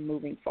this from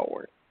moving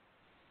forward.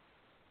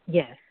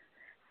 Yes.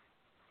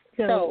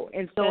 So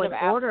in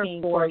order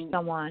for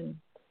someone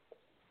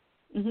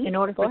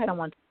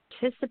to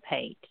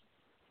participate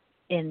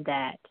in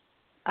that,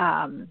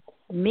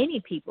 many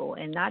people,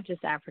 and not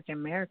just African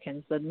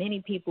Americans, but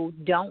many people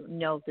don't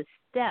know the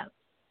steps.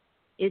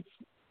 It's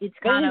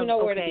kind of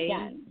know where to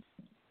begin.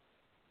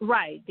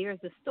 Right. There's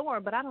a store,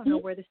 but I don't know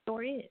where the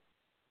store is.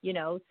 You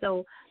know,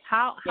 so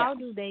how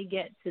do they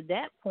get to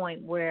that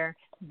point where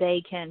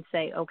they can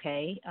say,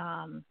 okay,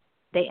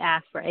 they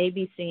ask for A,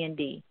 B, C, and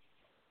D.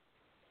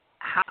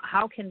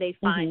 How can they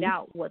find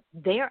out what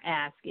their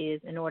ask is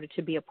in order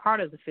to be a part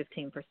of the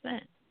 15%?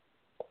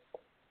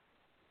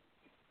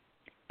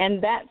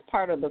 And that's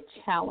part of the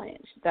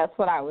challenge. That's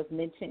what I was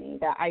mentioning,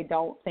 that I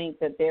don't think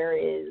that there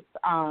is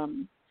a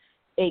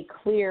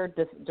clear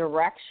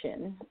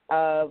direction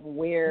of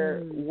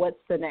where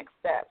what's the next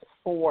steps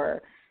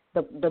for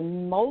the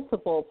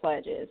multiple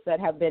pledges that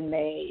have been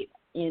made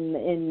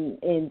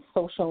in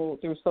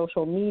through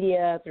social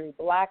media, through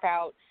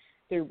Blackout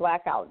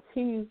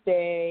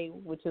Tuesday,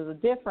 which is a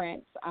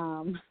different,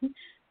 but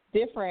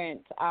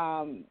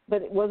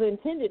it was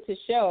intended to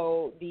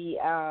show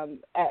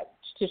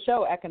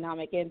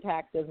economic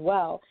impact as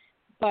well.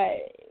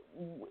 But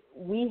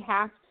we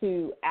have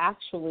to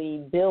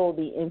actually build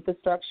the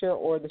infrastructure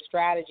or the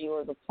strategy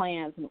or the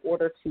plans in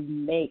order to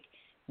make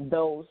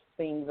those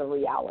things a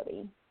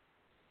reality.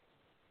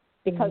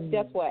 Because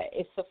guess what?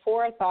 If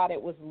Sephora thought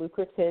it was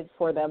lucrative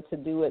for them to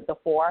do it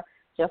before,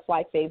 just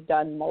like they've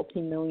done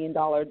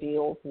multi-million-dollar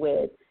deals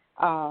with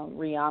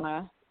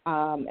Rihanna,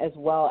 as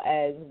well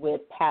as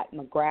with Pat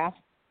McGrath,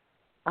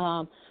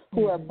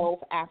 who are both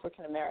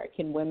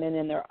African-American women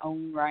in their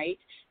own right,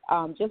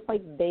 just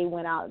like they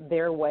went out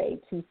their way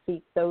to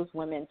seek those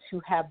women to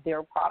have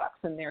their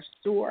products in their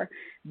store,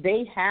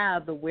 they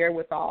have the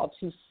wherewithal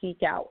to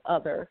seek out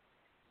other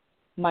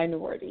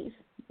minorities.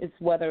 It's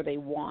whether they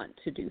want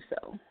to do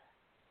so.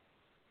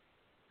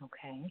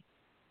 Okay.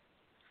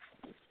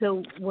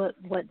 So what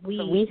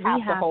we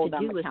have to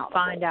do is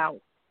find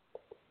out,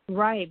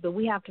 right, but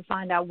we have to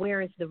find out where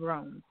is the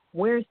room,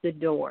 where's the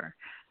door,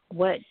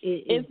 what is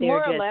it's there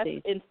more or just less,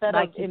 a, instead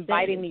like of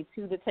inviting me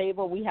to the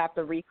table, we have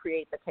to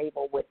recreate the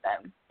table with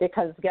them,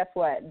 because guess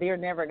what? They're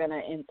never going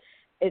to,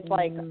 it's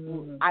like,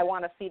 I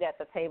want a seat at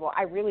the table.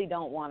 I really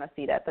don't want a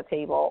seat at the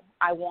table.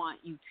 I want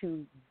you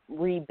to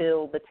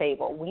rebuild the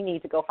table. We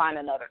need to go find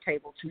another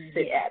table to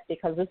sit at,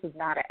 because this is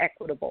not an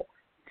equitable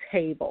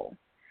table.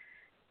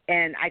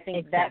 And I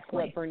think that's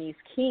what Bernice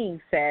King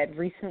said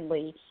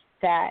recently,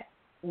 that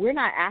we're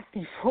not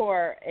asking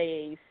for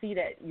a seat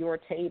at your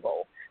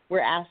table. We're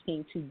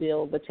asking to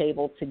build the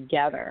table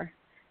together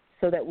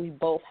so that we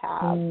both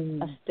have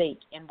a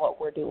stake in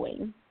what we're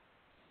doing.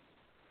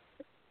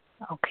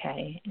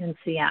 Okay. And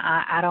see,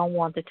 I don't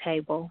want the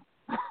table.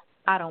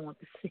 I don't want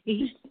the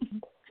seat.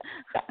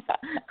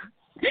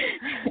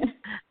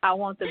 I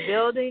want the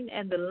building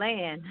and the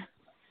land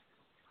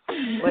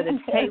where the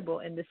table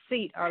and the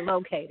seat are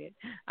located.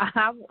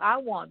 I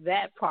want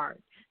that part.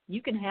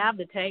 You can have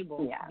the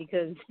table,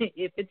 because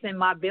if it's in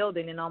my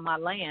building and on my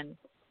land,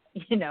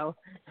 you know,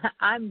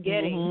 I'm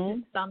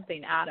getting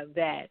something out of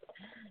that.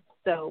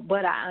 So,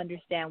 but I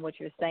understand what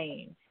you're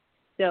saying.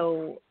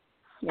 So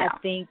Yeah. I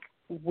think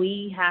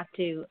we have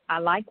to, I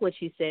like what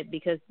you said,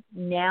 because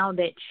now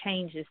that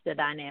changes the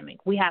dynamic.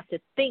 We have to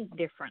think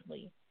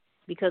differently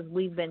because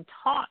we've been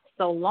taught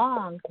so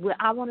long, well,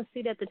 I want a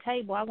seat at the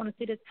table, I want a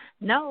seat at,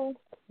 no,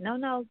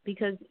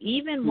 because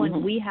even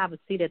when we have a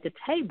seat at the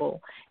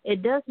table,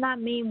 it does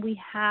not mean we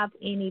have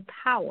any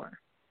power.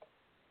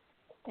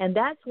 And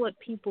that's what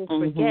people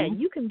forget.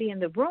 You can be in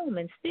the room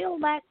and still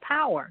lack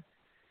power.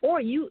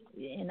 Or you,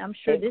 and I'm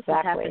sure this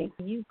has happened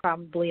to you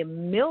probably a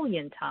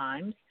million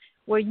times,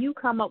 where you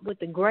come up with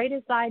the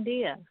greatest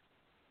idea.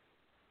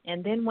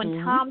 And then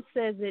when Tom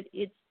says it,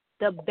 it's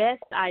the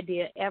best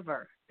idea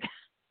ever.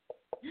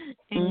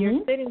 And you're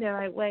sitting there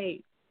like,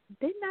 wait,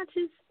 didn't I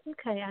just,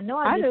 okay, I know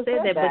I just said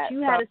that, but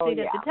you had a seat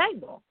at the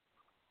table.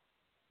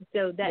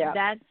 So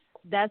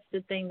that's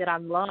the thing that I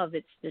love.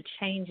 It's the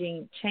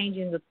changing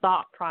the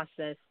thought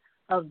process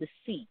of the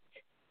seat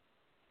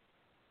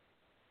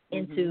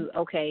into,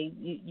 okay,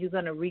 you're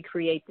going to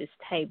recreate this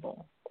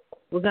table.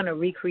 We're going to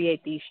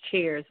recreate these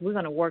chairs. We're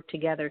going to work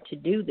together to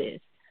do this.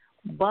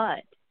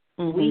 But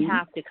we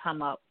have to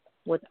come up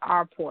with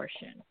our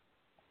portion.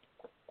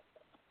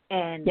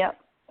 And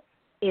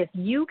if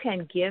you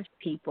can give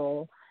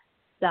people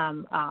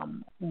some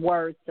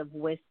words of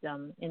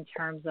wisdom in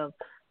terms of,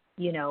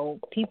 you know,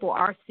 people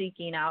are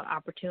seeking out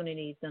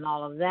opportunities and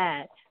all of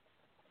that.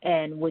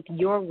 And with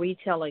your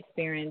retail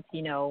experience,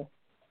 you know,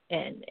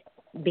 and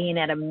being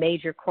at a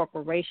major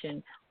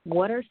corporation,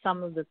 what are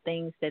some of the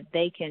things that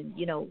they can,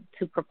 you know,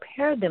 to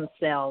prepare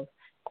themselves?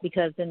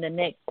 Because in the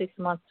next 6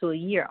 months to a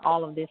year,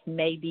 all of this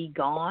may be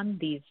gone,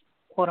 these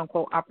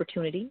quote-unquote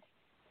opportunities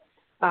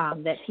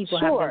that people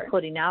have been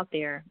putting out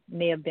there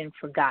may have been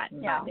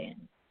forgotten by then.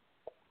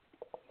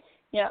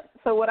 Yeah,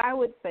 so what I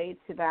would say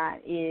to that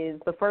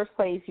is the first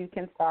place you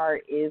can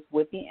start is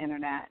with the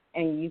Internet,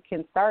 and you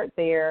can start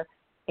there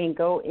and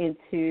go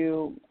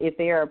into, if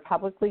they're a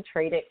publicly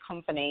traded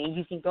company,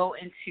 you can go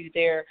into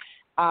their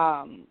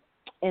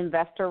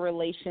investor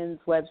relations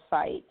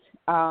website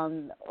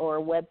or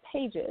web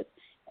pages.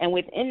 And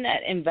within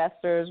that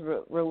investors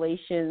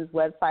relations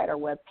website or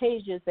web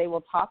pages, they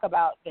will talk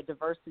about the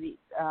diversity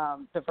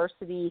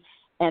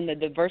and the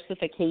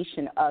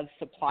diversification of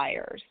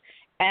suppliers.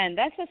 And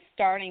that's a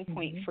starting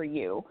point for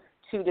you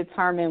to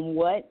determine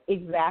what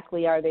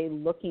exactly are they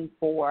looking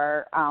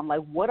for,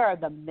 like what are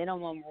the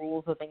minimum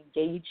rules of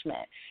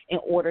engagement in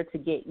order to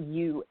get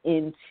you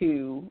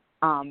into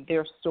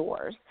their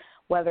stores,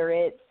 whether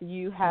it's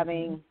you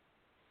having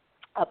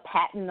a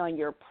patent on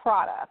your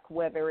product,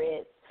 whether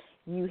it's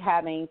you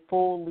having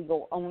full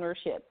legal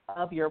ownership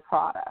of your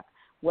product,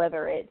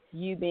 whether it's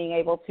you being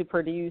able to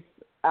produce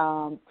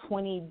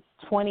 20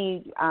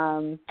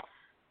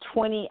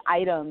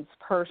 items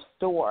per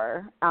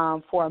store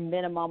for a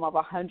minimum of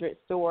 100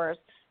 stores.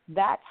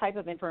 That type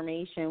of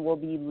information will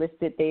be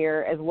listed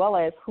there, as well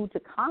as who to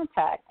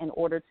contact in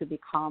order to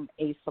become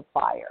a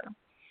supplier.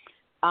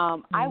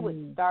 I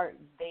would start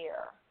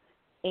there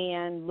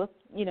and look,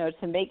 you know,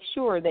 to make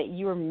sure that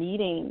you're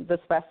meeting the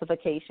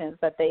specifications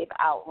that they've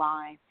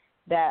outlined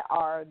that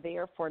are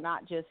there for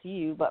not just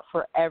you, but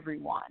for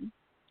everyone.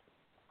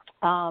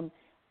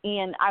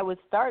 And I would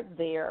start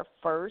there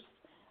first.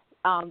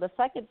 The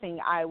second thing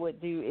I would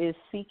do is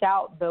seek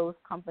out those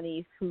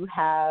companies who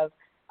have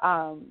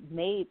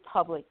made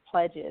public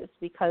pledges,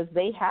 because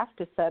they have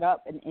to set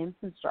up an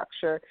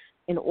infrastructure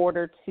in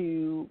order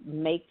to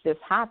make this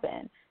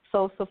happen.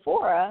 So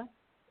Sephora,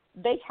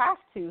 they have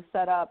to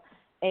set up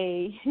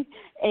a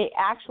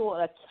actual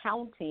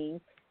accounting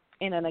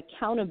and an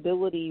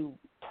accountability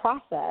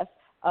process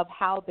of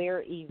how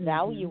they're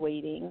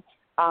evaluating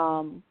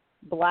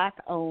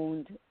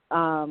Black-owned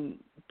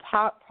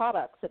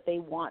products that they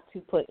want to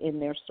put in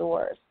their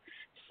stores.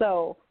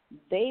 So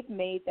they've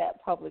made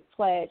that public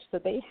pledge, so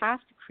they have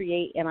to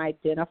create and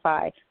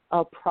identify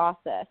a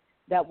process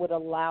that would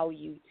allow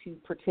you to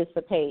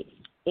participate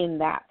in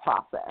that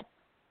process.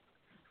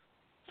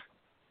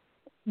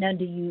 Now,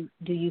 do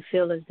you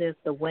feel as if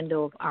the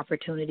window of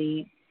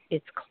opportunity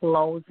is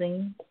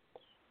closing?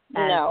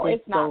 No,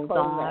 it's not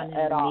closing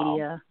at all. The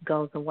media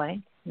goes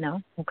away?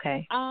 No?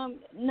 Okay.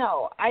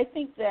 No, I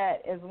think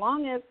that as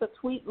long as the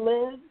tweet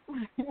lives,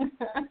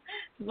 as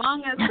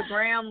long as the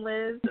gram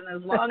lives, and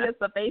as long as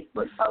the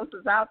Facebook post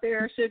is out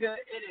there, Sugar,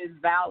 it is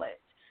valid.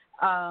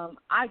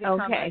 I can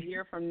come a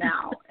year from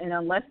now, and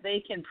unless they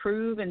can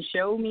prove and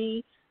show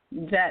me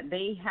that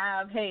they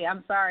have, hey,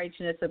 I'm sorry,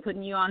 Chinissa,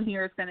 putting you on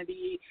here is going to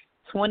be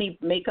 20,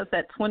 make us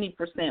at 20%.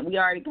 We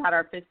already got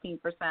our 15%.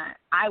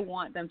 I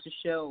want them to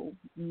show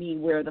me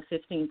where the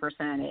 15%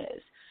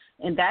 is.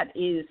 And that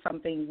is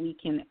something we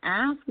can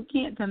ask. We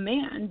can't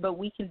demand, but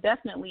we can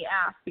definitely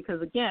ask,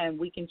 because, again,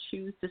 we can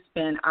choose to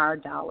spend our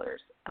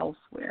dollars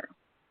elsewhere.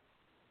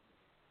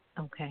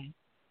 Okay.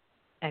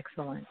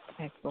 Excellent.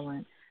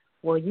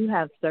 Well, you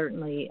have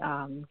certainly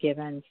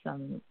given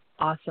some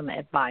awesome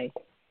advice,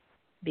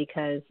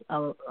 because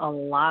a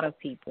lot of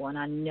people, and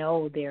I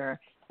know there,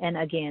 and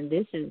again,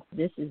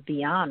 this is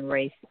beyond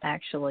race,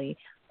 actually.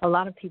 a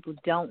lot of people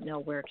don't know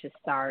where to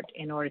start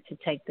in order to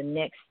take the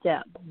next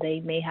step. They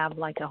may have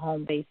like a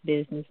home-based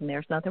business, and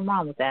there's nothing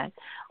wrong with that,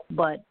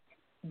 but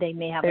they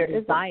may have a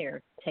desire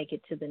to take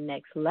it to the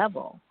next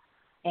level,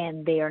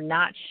 and they are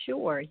not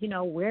sure,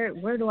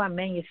 where do I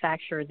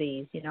manufacture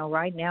these?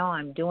 Right now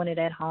I'm doing it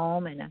at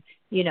home and,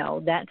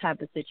 that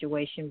type of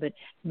situation, but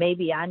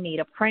maybe I need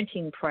a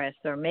printing press,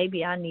 or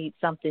maybe I need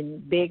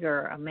something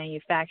bigger, a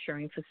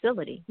manufacturing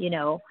facility,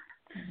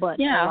 But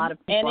a lot of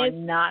people are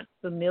not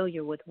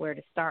familiar with where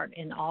to start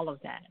in all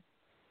of that.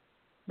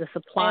 The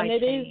supply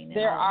chain.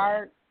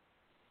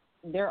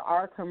 There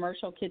are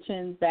commercial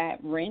kitchens that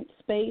rent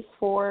space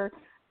for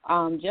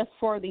just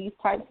for these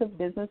types of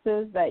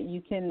businesses that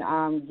you can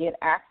get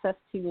access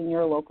to in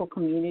your local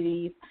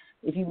communities.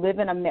 If you live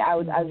in I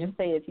would just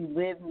say if you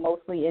live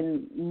mostly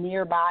in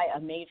nearby a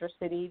major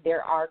city,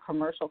 there are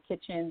commercial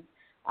kitchens.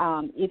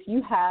 If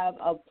you have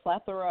a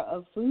plethora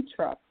of food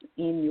trucks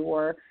in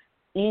your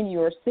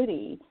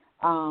city,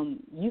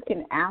 you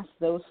can ask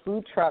those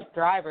food truck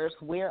drivers,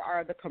 where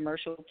are the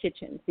commercial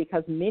kitchens?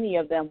 Because many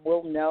of them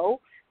will know,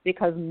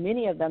 because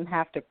many of them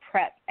have to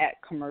prep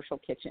at commercial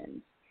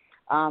kitchens.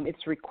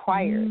 It's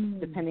required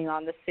depending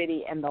on the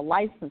city and the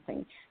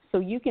licensing. So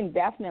you can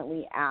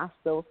definitely ask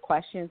those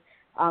questions.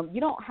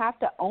 You don't have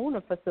to own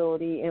a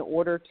facility in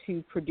order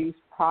to produce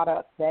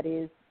product that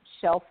is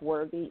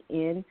shelf-worthy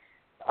in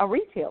a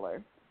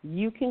retailer.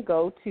 You can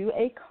go to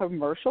a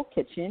commercial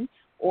kitchen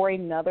or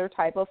another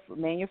type of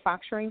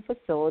manufacturing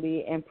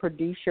facility and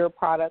produce your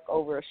product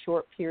over a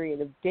short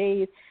period of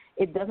days.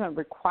 It doesn't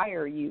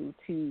require you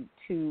to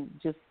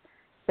just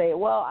say,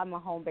 well, I'm a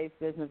home-based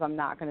business, I'm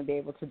not going to be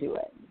able to do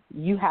it.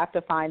 You have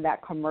to find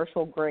that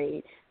commercial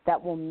grade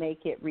that will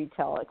make it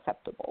retail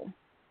acceptable.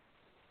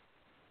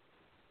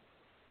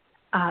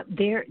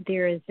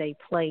 There is a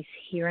place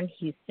here in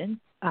Houston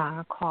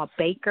called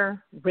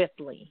Baker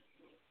Ripley.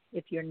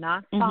 If you're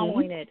not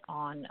following it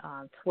on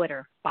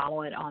Twitter,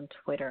 follow it on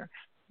Twitter.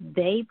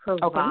 They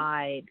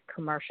provide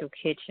commercial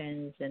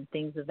kitchens and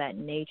things of that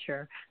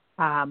nature.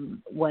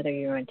 Whether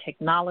you're in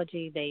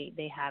technology,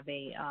 they have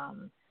a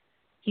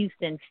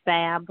Houston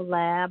Fab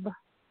Lab.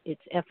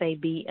 It's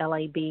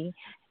FABLAB,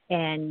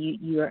 and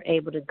you are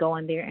able to go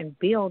in there and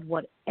build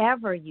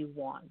whatever you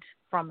want,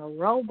 from a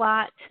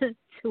robot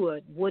to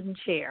a wooden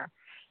chair.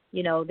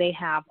 They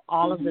have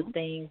all of the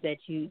things that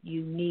you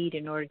need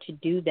in order to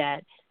do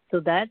that. So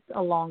that's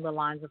along the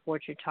lines of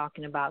what you're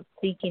talking about,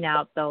 seeking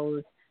out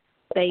those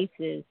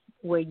spaces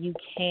where you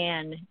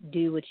can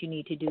do what you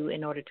need to do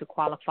in order to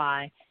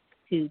qualify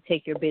to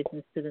take your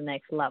business to the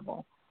next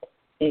level.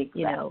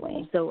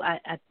 Exactly. So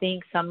I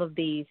think some of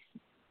these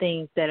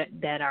things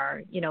that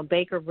are,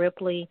 Baker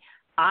Ripley,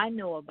 I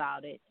know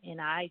about it, and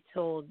I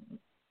told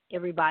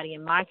everybody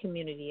in my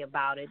community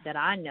about it that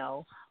I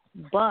know,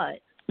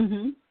 but,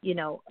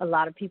 a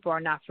lot of people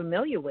are not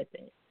familiar with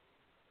it.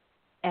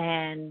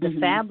 And the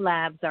Fab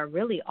Labs are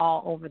really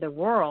all over the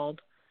world,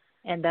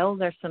 and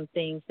those are some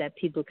things that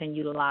people can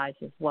utilize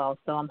as well.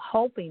 So I'm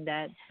hoping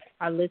that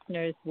our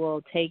listeners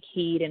will take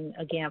heed and,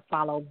 again,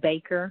 follow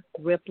Baker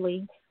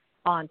Ripley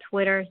on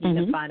Twitter. You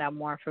can find out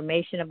more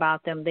information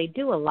about them. They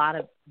do a lot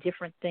of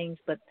different things,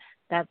 but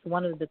that's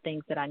one of the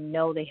things that I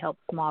know they help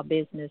small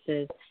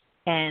businesses,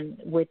 and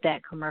with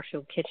that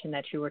commercial kitchen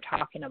that you were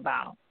talking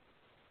about.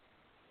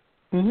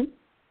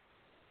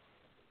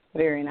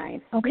 Very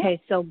nice.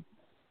 Okay, so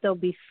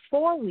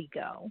before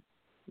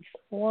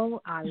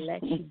I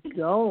let you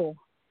go,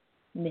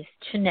 Miss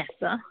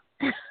Chinissa,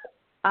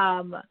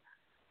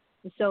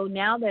 so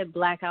now that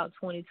Blackout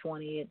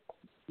 2020, it's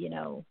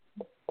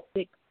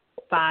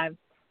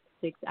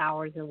 6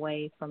 hours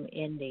away from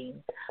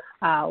ending,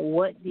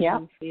 what do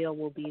you feel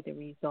will be the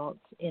results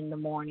in the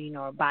morning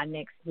or by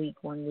next week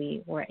when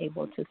we were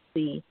able to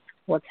see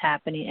what's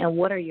happening, and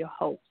what are your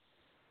hopes?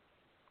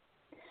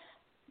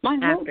 My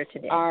hopes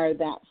today are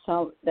that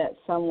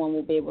someone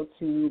will be able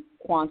to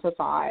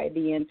quantify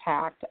the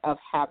impact of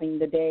having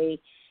the day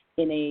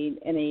in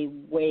a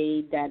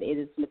way that it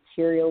is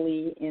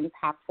materially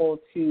impactful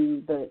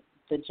to the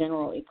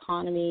general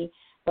economy,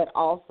 but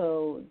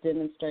also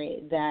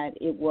demonstrate that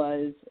it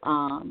was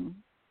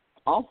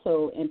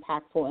also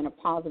impactful in a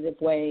positive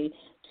way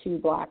to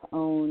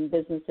Black-owned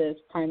businesses,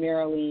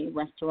 primarily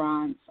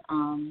restaurants,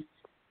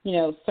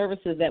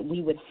 services that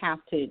we would have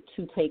to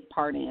take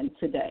part in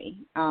today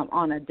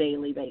on a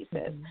daily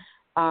basis.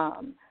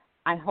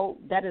 I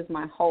hope, that is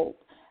my hope.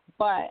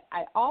 But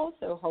I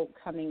also hope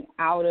coming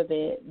out of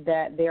it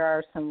that there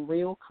are some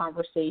real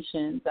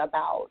conversations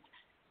about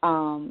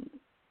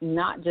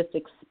not just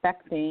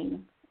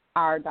expecting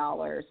our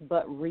dollars,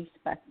 but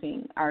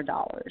respecting our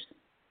dollars.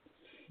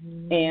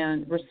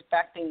 And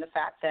respecting the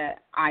fact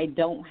that I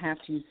don't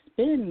have to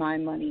spend my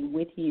money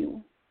with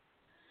you.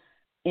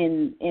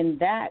 And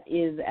that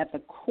is at the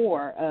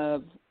core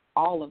of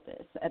all of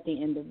this at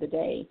the end of the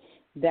day,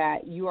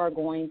 that you are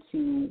going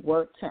to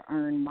work to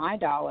earn my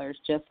dollars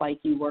just like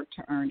you work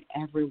to earn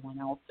everyone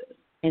else's,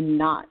 and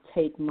not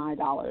take my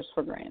dollars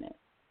for granted.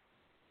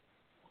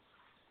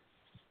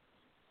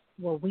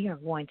 Well, we are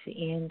going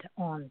to end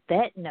on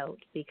that note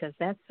because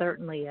that's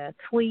certainly a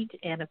tweet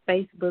and a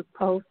Facebook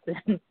post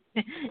and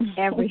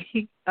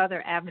every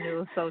other avenue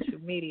of social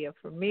media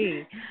for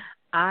me.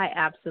 I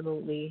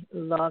absolutely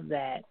love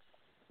that.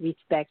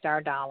 Respect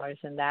our dollars,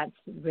 and that's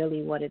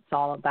really what it's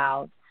all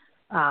about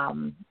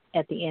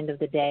at the end of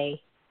the day,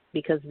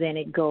 because then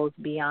it goes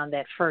beyond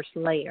that first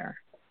layer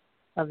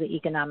of the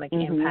economic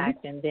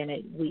impact, and then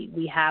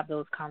we have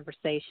those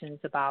conversations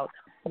about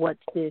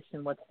what's this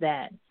and what's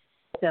that.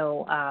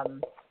 So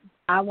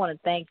I want to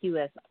thank you,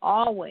 as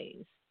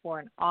always, for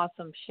an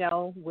awesome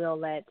show. We'll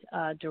let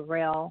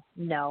Durrel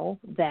know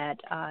that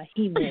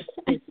he missed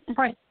his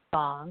Prince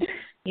song.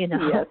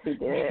 Yes, he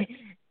did.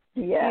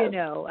 Yes.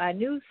 I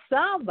knew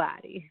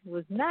somebody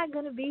was not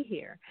going to be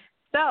here.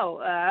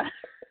 So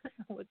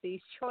with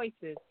these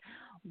choices.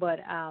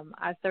 But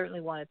I certainly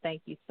want to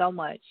thank you so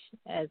much,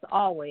 as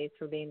always,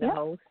 for being the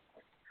host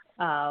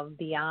of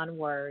Beyond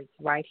Words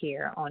right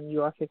here on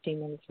your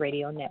 15 Minutes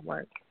Radio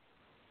Network.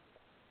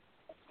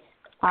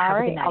 All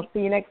right. I'll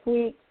see you next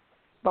week.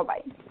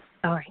 Bye-bye.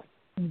 All right.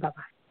 Bye-bye.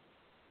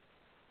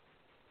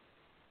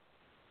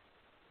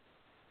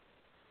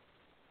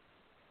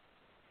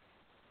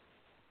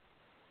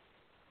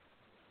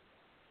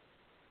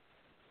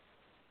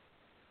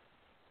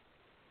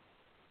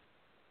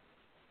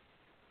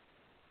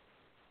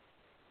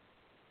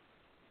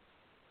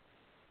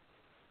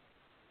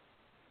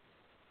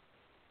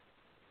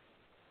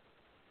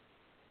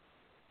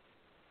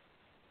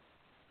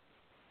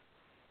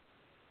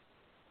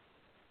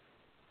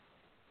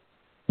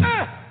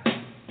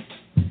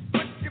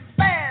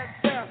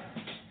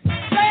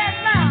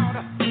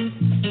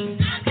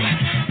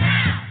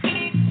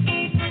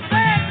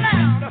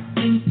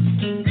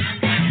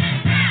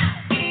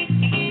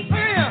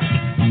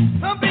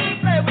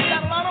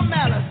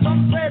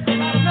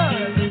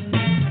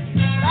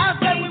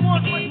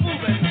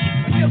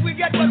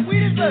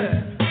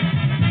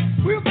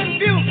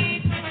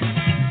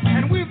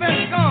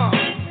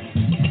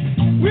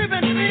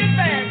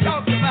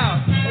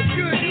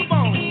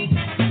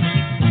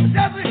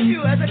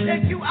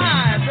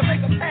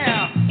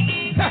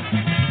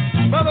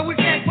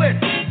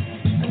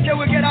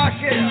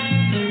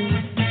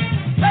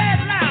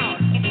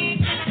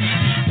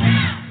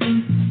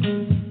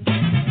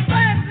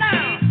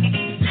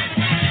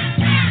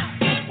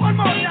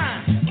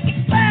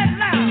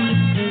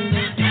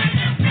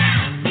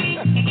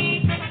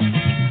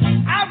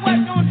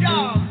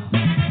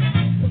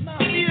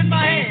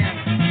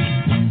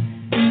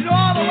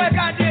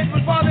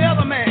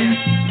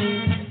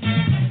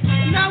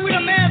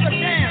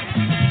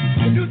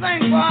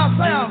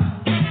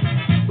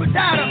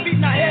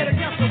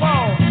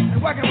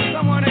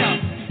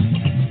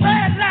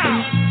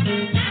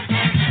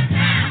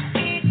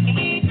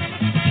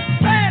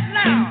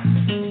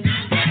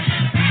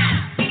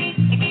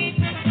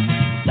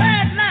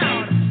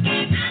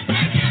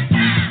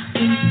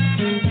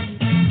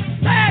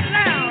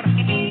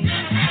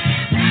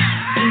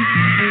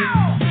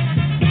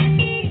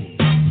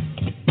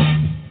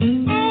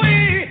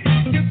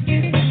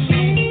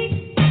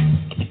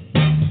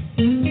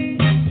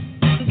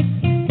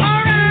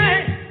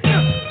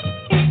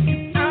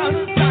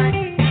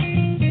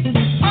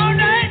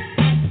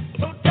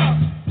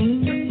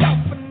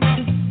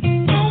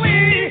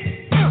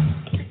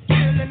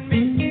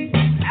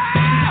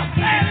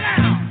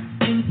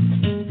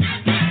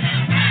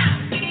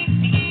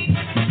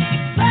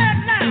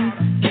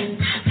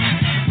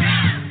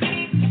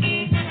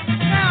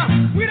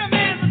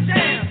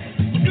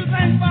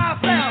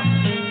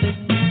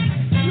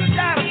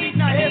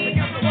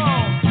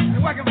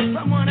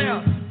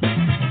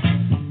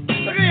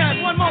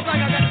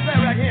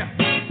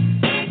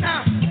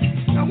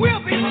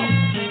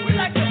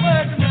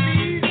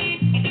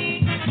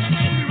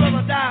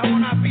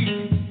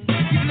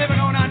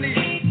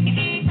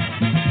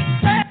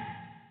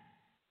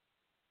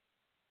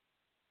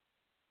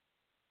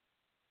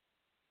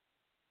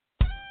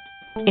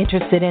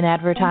 Interested in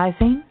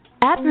advertising?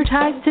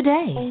 Advertise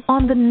today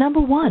on the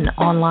 #1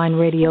 online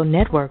radio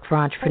network for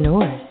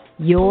entrepreneurs,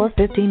 Your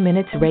 15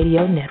 Minutes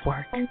Radio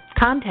Network.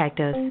 Contact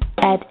us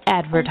at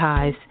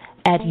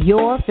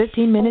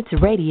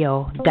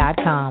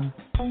advertise@your15minutesradio.com.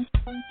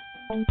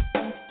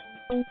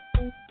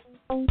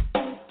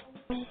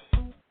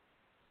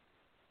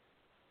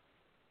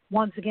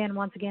 Once again,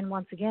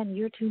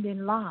 you're tuned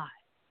in live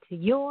to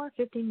Your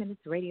 15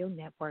 Minutes Radio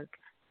Network,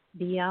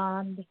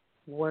 Beyond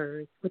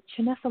Words, with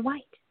Chinissa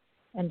White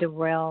and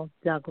Durrel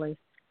Douglas.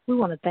 We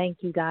want to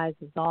thank you guys,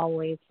 as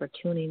always, for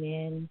tuning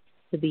in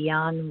to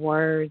Beyond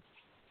Words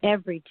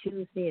every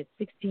Tuesday at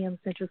 6 p.m.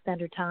 Central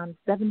Standard Time,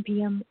 7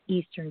 p.m.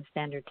 Eastern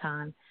Standard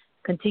Time.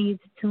 Continue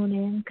to tune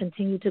in.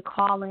 Continue to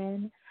call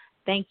in.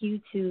 Thank you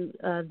to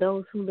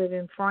those who live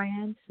in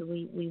France.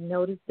 We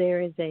noticed there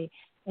is a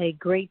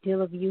great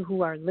deal of you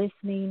who are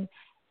listening,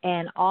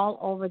 and all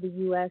over the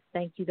U.S.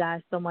 Thank you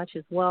guys so much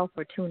as well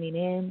for tuning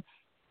in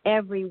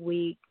every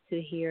week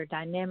to hear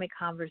dynamic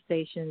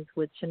conversations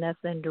with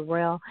Chinissa and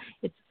Durrel.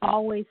 It's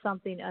always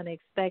something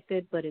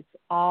unexpected, but it's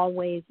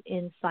always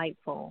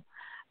insightful.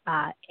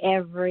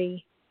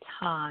 every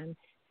time.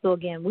 So,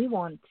 again, we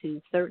want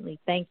to certainly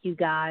thank you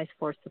guys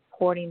for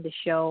supporting the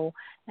show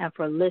and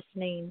for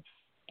listening.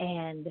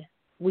 And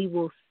we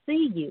will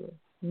see you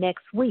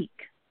next week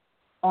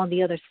on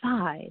the other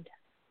side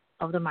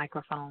of the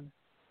microphone,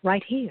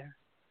 right here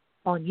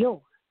on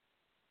your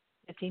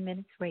 15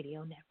 Minutes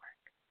Radio Network.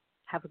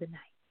 Have a good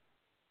night.